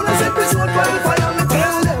want to set this one by the fire. Me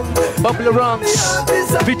tell them. Bobby Ranks.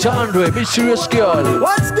 Peter Andre, Mysterious girl.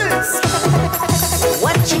 What's this?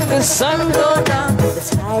 Watching the sun go down, the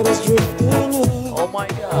tide is drifting in. Oh my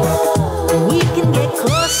God. We can get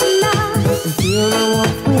closer now and feel the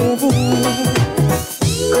warmth within.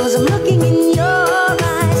 Cause I'm looking in your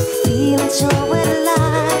eyes, feeling so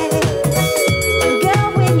alive. Girl,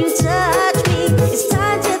 when you touch me, it's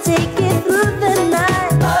time to take it through the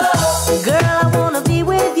night. Girl, I wanna be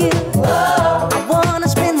with you. I wanna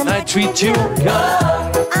spend the night with you, girl.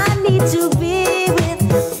 I need to be with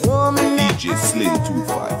the woman that DJ Slim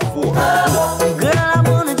 254. girl, I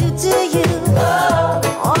wanna do to you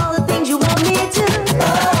all the things you want me to.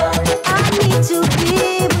 I need to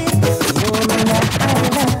be with the woman that I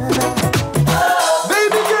love.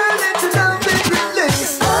 Baby girl, let your love be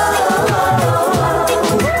released.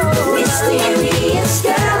 Mysterious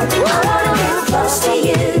girl, I wanna get close to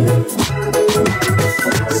you.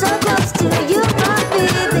 So close to you, my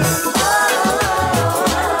baby.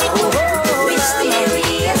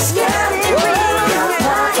 Mysterious girl, bring your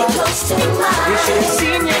body close to mine. You should have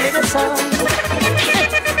seen your little son.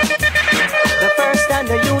 The first time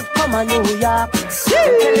the youth come to New York,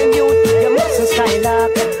 they're telling you you mustn't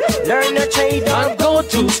skylark. Learn a trade and go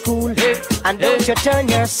to school. And don't you turn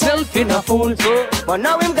yourself in a fool. But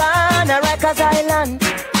now him gone a Rikers Island.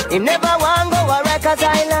 Him never want go a Rikers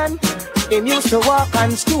Island. Him used to walk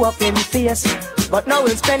and stew up in face. But now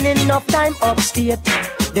he's spending enough time upstate.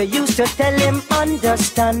 They used to tell him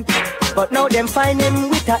understand. But now them find him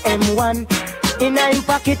with a M1. In him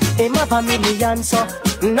pocket, him have $1 million. So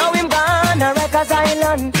now him gone a Rikers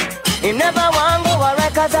Island. Him never want go a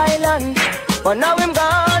Rikers Island. But now him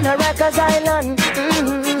gone a Rikers Island.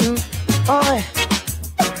 Oh,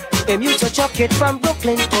 him used to chuck it from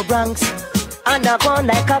Brooklyn to Bronx. And I gone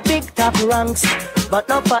like a big top ranks. But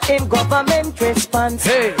now for him government response.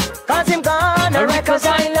 Hey. Cause him gone a Rikers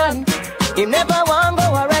Island. Him never want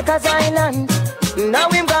go a Rikers Island. Now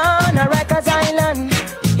him gone a Rikers Island.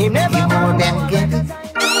 Him never want them get it.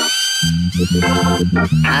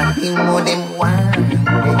 I think more than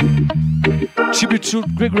one. Tribute to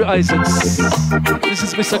Gregory Isaacs. This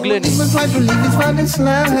is Mr. Glenn. Even try to live his father's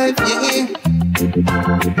life, yeah.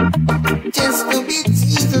 Just to be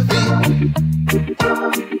teased of it.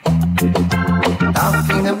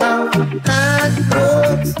 Talking about hard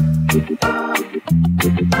drugs.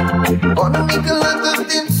 Gonna make a lot of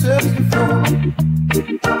them searching for.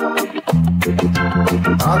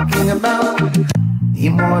 Talking about the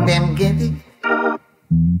more them get it.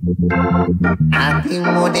 I think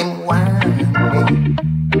more than one.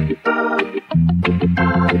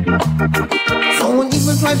 So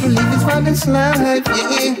even try to live his father's life,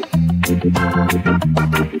 yeah.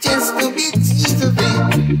 Just to be teased of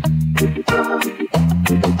it.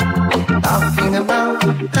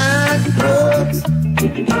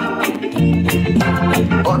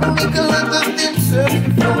 On a nickel let the dim surf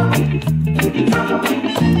flow.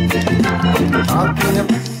 Talking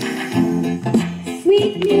about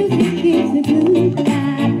Sweet music is the blue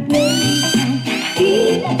vibration.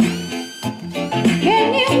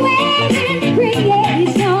 Anywhere and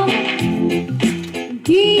creation.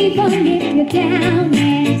 Even if you're down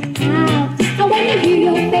and out, and when you hear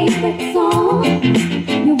your favorite song,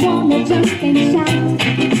 you wanna jump and shout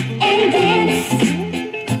and dance.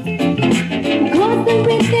 Because the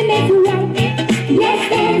rhythm is right. Yes,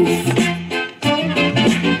 dance.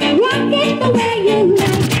 Rock it the way you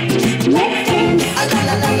like. Let's dance.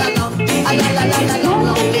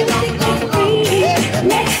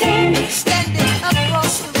 Let's dance. Standing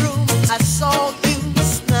across the room, I saw you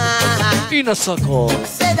smile. In a circle.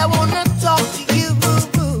 Said I wanna talk to you.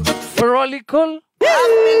 Veronical.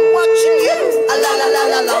 I've been watching you. A la la la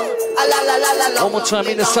la long. A la la la la long. One more time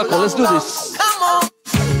in a circle. Let's do this. Come on.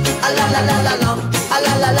 A la la la la long. A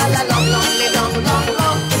la la la la long, long, long, long,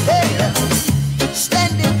 long. Hey.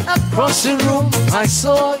 Standing across the room, I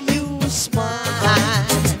saw you smile.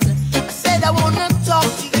 Said I wanna talk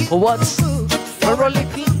to you. For what? For a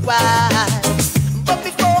little while. But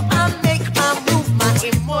before I make my move, my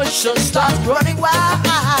emotions start running wild.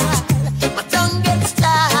 My tongue gets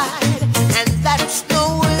tied, and that's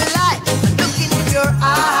no lie. I'm looking in your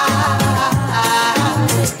eyes.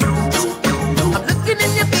 I'm looking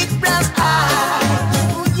in your big brown eyes.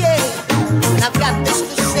 Oh yeah, and I've got this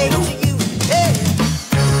to say to you. Hey,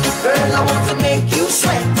 girl, I want to make you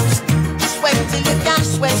sweat, sweat till you can't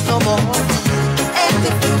sweat no more. And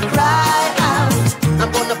if you cry out,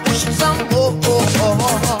 I'm gonna push you some more.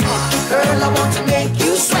 Girl, I want to make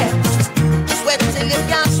you sweat, sweat till you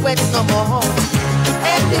can't sweat no more.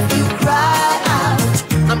 And if you cry out,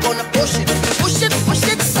 I'm gonna push it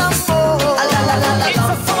some more. A la la la la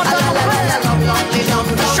long, a la la la la long, long, long,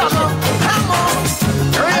 long, long. Come on,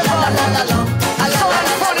 a la la la la long, a la la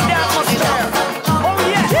la la long, long, long.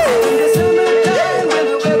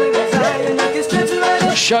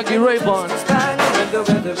 Shaggy Rayburn.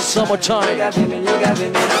 Summertime.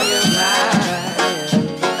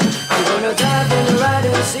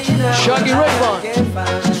 Shaggy Rayburn.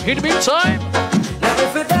 In the meantime. Now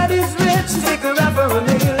if your daddy's rich, take her out for a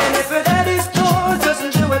meal. And if your daddy's poor,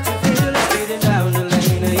 doesn't do what you feel. It's speeding down the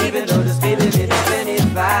lane, even though the speed limit is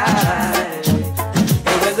 25.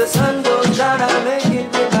 And when the sun goes down, I'll make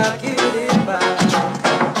it with my cutie pie.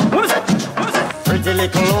 Who's it? Who's it? Pretty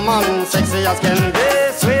little woman, sexy as can be.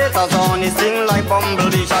 Sweet as honey, sting like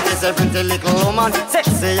bumblebee. Shall be a pretty little woman,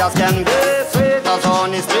 sexy as can be. Sweet as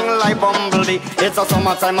honey, sting like bumblebee. It's a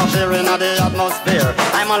summertime affair in the atmosphere.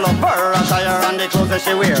 I'm a lover, attire and the clothes that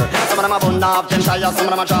she wear. Some of them are bun up, them tire, some of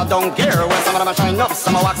them are drop down gear. Well, some of them are shine up,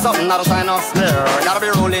 some are wax up, not a sign of smear. Gotta be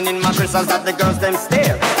rolling in my crystals that the girls them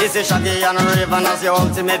stare. This is Shaggy and Raven as your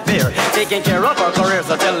ultimate peer. Taking care of our career,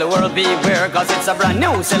 so tell the world beware. Cause it's a brand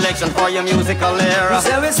new selection for your musical era.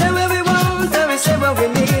 We say what we want, and we say what we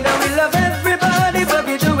need. And we love everybody, but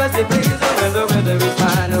we do as we please. When the weather is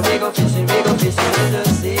fine, we go fishing in the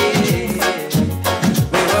sea.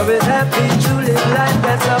 We're always happy to live life,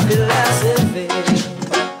 that's our philosophy.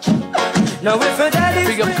 Now if your daddy's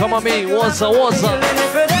big up, come on me, what's up? and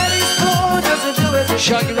if your daddy's poor, doesn't do as we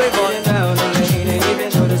Shaggy Rayburn. down the lane, and even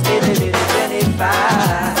though the speed limit is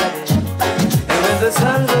 25. And when the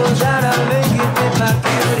sun goes down, I'll make it with my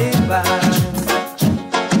cutie pie.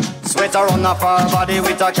 Sweater on off her body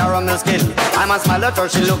with a caramel skin. I man smiled at her,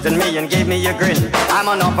 she looked at me and gave me a grin. I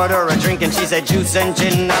man offered her a drink and she said juice and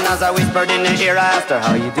gin. And as I whispered in her ear, I asked her,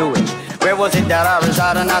 how you doing? Where was it that I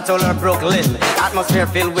resided? And I told her Brooklyn. Atmosphere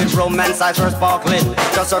filled with romance, eyes were sparkling.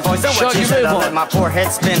 Just her voice and what she said, I let my poor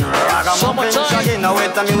head spin. Ragamuffin, Shaggy, now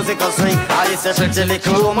with a musical swing. I said, pretty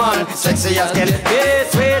little woman, sexy as can be.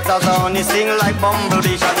 Sweet as honey, sting like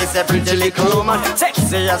bumblebee. Shaggy said, pretty little woman,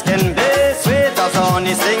 sexy as can be. Sweet as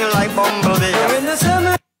honey, sting like bumblebee. In the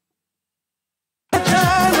summer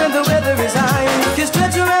time when the weather is high, and you can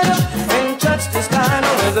stretch your head up and touch the sky.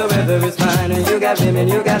 Now when the weather is fine, and you got women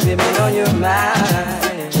on your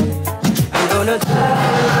mind. I'm gonna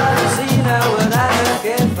try to see now what I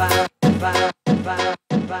can find.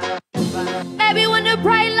 Baby, when the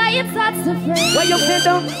bright light starts to fade, where you sit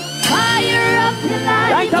down, fire up the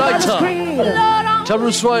light, light up the screen. Lord,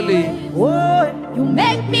 Charles Riley. you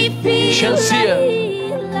make me feel Shensia.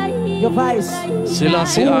 like Your voice.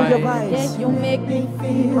 Selassie Your I. voice. You make me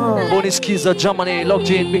feel. Bonus Kiza, Germany, locked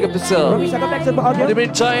in, big up yourself. In the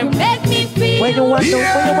meantime, Make me feel. When you want to,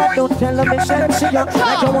 don't tell them it's sexy.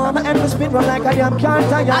 Like you want and the spin run like I am can't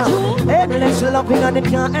tire. Endless loving and it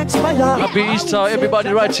can't expire. Happy Easter, everybody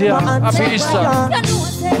right here. Happy Easter.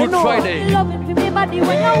 Good Friday.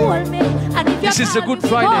 This is a Good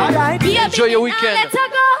Friday. Enjoy your weekend.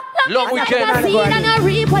 Long weekend.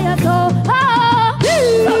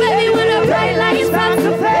 So baby, when the bright lights start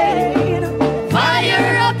to fade,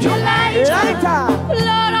 fire up your light,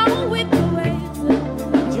 Lord, I'm with the waves.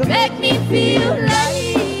 You make me feel like,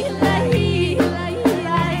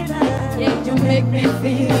 yeah, you make me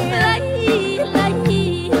feel like, you make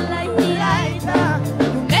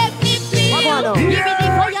me feel. Give me the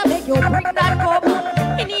fire, make you bring that cup.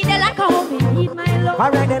 You need it like a home, you need my love.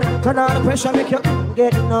 Alright then, turn on the pressure, make you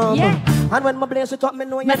get numb. Yeah. And when my blaze it up, me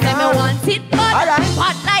know you me want it, but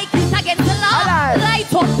like it against the law.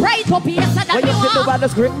 Light up, bright up, yes, and when you feel the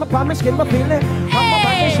weather's grip, my promise, skin, my feeling.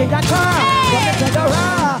 Hey, she got car.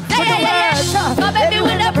 So baby,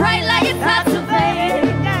 when the bright light starts to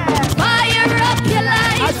fade, fire up your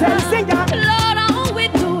light. I said, sing it. Lord, I'm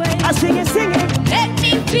with the way. I sing it, sing it. Let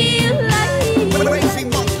me feel like.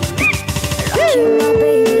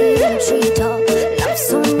 Treat up, love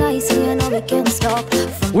so nice, you know we can't stop.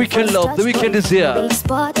 Weekend love, the weekend is here.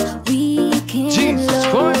 Jesus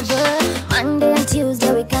Christ. Monday and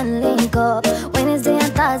Tuesday we can link up. Wednesday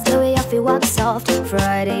and Thursday we have to walk soft.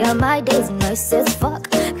 Friday are my days, nice as fuck.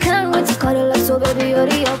 Can't wait to cuddle up, so baby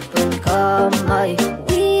hurry up and come my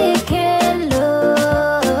weekend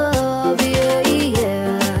love, yeah,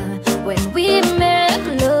 yeah. When we make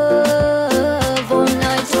love all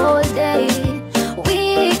night, all day.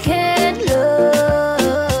 Weekend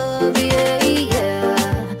love, yeah,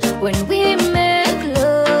 yeah. When we make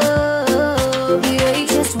love, yeah.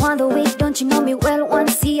 Just one week, don't you know me well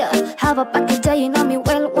once a year? Have a package, you know me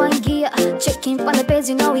well 1 year. Checking for the page,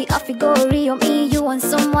 you know we have to go Rio. Me, you want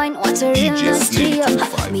some wine, what's a real nice trio?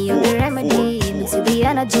 Me and the remedy, mix with the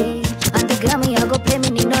energy. And the Grammy, I go play me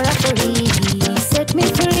in no referee. Set me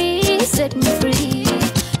free, set me free.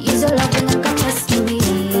 Use your love and I come mess with me.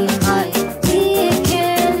 My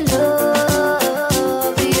weekend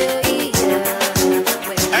love, yeah, yeah.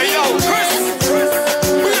 Hey yo, Chris,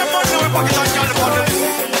 we the man now we pocket and can't afford this.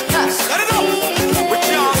 Let it go. We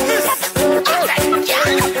can't miss.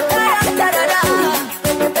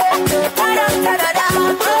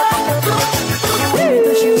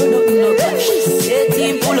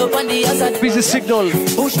 Busy signal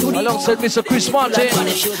alongside Mr. Chris Martin.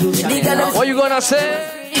 What you gonna say?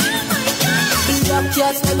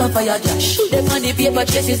 Them on the paper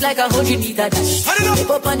chases like 100 meter dash. Step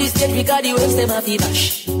up on the stage because the waves them have to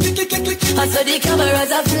dash. And so the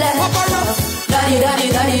cameras are flash. Daddy, daddy,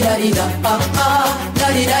 daddy, daddy, da.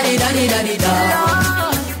 Daddy, daddy, daddy, daddy, da.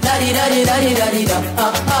 Daddy, daddy, daddy, daddy, da.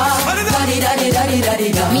 Daddy, daddy, daddy,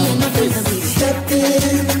 daddy, da. Me and my friends are big. Step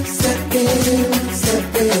in, step in,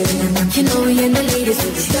 step in. You know we and the ladies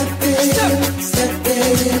will step in, step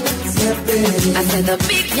in, step in. I said the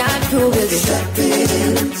big yard crew will be step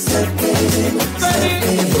in, step in, step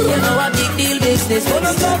in. You know a big deal business.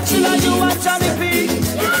 Gonna talk to you and Johnny P.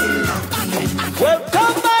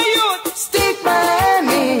 Welcome my youth. Stick by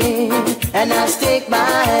me, and I'll stick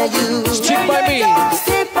by you. Stick by me.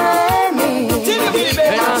 Stick by me,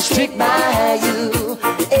 and I'll stick by you.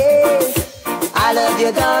 Hey, I love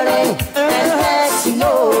you, darling, and that's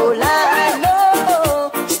no lie.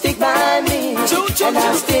 No, stick by me, and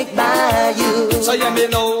I'll stick by you. So you me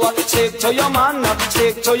know, stick to your man,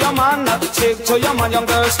 stick to your man, stick to your man, young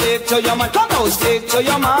girl, stick to your man. Come on, stick to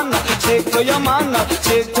your man, stick to your man,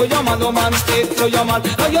 stick to your man, no man, stick to your man.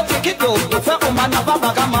 Now you take it low, if a woman have a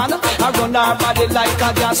bag of man, I run her body like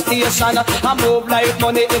a gas station, I move like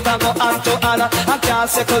money, it a go hand to hand. I can't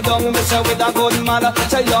settle down, me say with a good man.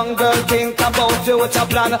 Say young girl, think about you with a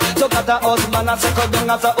plan. So got a husband and settle down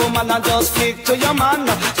as a woman and just stick to your man,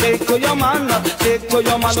 stick to your man, stick to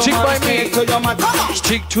your man, Stick by me. stick to your man. Come on.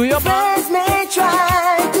 Stick to your man. Friends may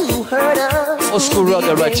try to hurt us. Oscar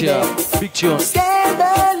Rugger right here. Big tune. Stand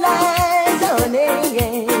the lines on it.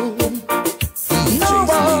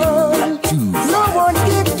 No one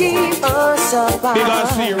can keep us apart. You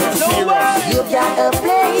got a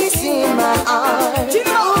place in my heart.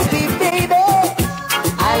 Baby,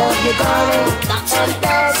 I love you, darling, and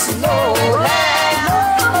that's no lie. No,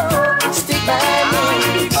 stick by me,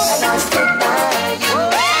 and I'll stick by you.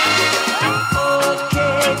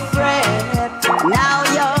 Okay, friend, now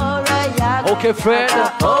you're a young. Okay, friend.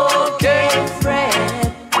 Okay,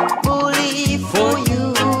 friend, bully for you.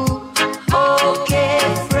 Okay,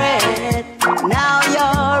 friend, now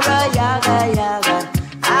you're a young.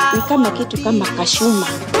 kitu kama kashuma.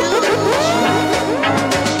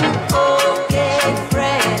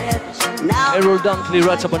 Errol Dunkley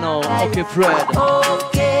right about now. Okay, Fred.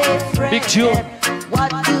 Big tune.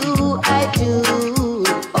 What do I do?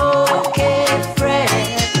 Okay, Fred.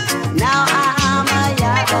 Now I'm a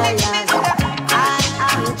yaga yaga. I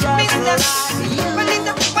am just you.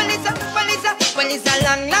 Well, it's a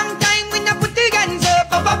long, long time we not put the hands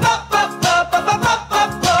up, up, up, up, up, up, up, up, up,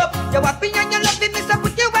 up, up. You're happy and you're loving, Mister,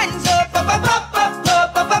 put your hands up, up, up, up, up,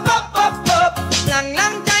 up, up, up, up, up, up. Long,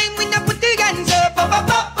 long time we not put the hands up, up, up,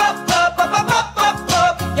 up, up, up, up, up, up, up,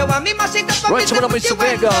 up. You want me mash it up, Right, someone on Mr.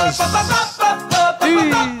 Vegas. up, up, up, up, up, up, up,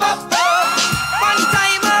 up, up. One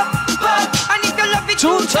time up, up, and if you love it,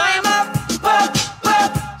 two time up, up,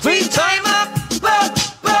 up, three time up, up,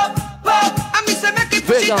 up, up. And me say make it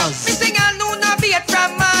push it up, me sing a Luna beat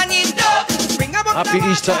from morning up. Bring up Happy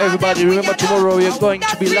Easter, everybody. Remember, tomorrow we are going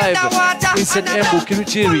to be live in St. Embu,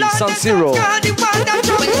 Kiruchiri, San Siro.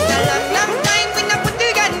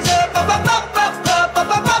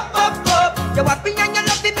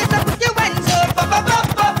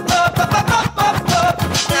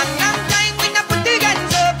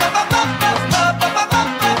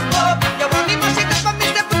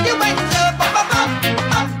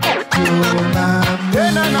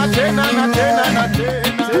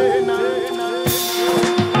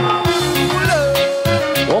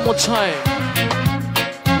 One more time.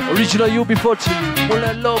 Original UB40,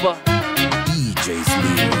 Moonlight Lover. DJ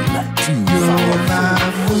Slim,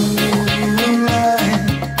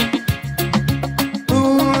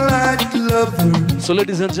 So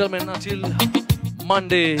ladies and gentlemen, until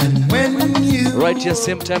Monday, right here,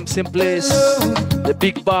 same time, same place, the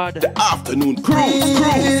Big Bad, the afternoon cruise.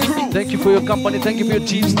 Thank you for your company, thank you for your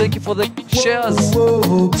teams, thank you for the shares.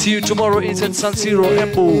 See you tomorrow in San Siro,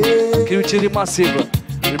 Embu, Kiruchiri Massive.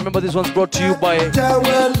 Remember, this one's brought to you by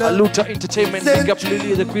Aluta Entertainment. Big up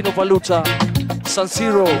Lily, the Queen of Aluta. San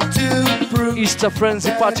Siro, Easter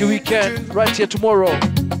Frenzy Party Weekend, right here tomorrow.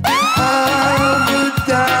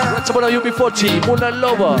 What's about UB40, Moonlight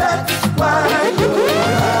Lover.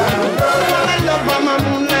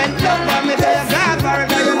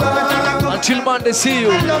 Until Monday, see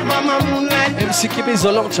you. MC Kim is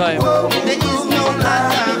a long time.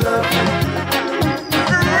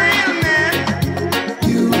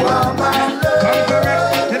 You are my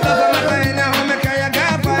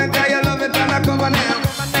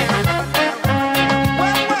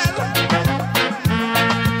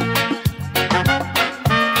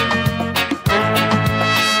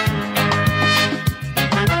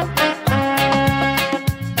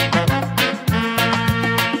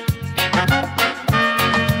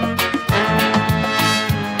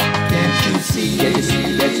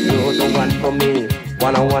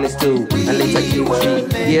One on one is two, and later you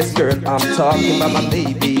three. Yes, girl, I'm talking about my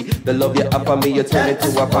baby. The love you offer me, you turn into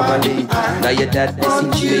a family. Now your dad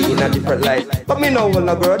sees me in a different light, but me know when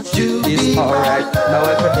a grudge is alright. Now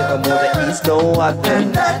I forever more the east know what.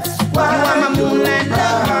 You are my moonlight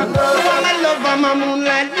lover.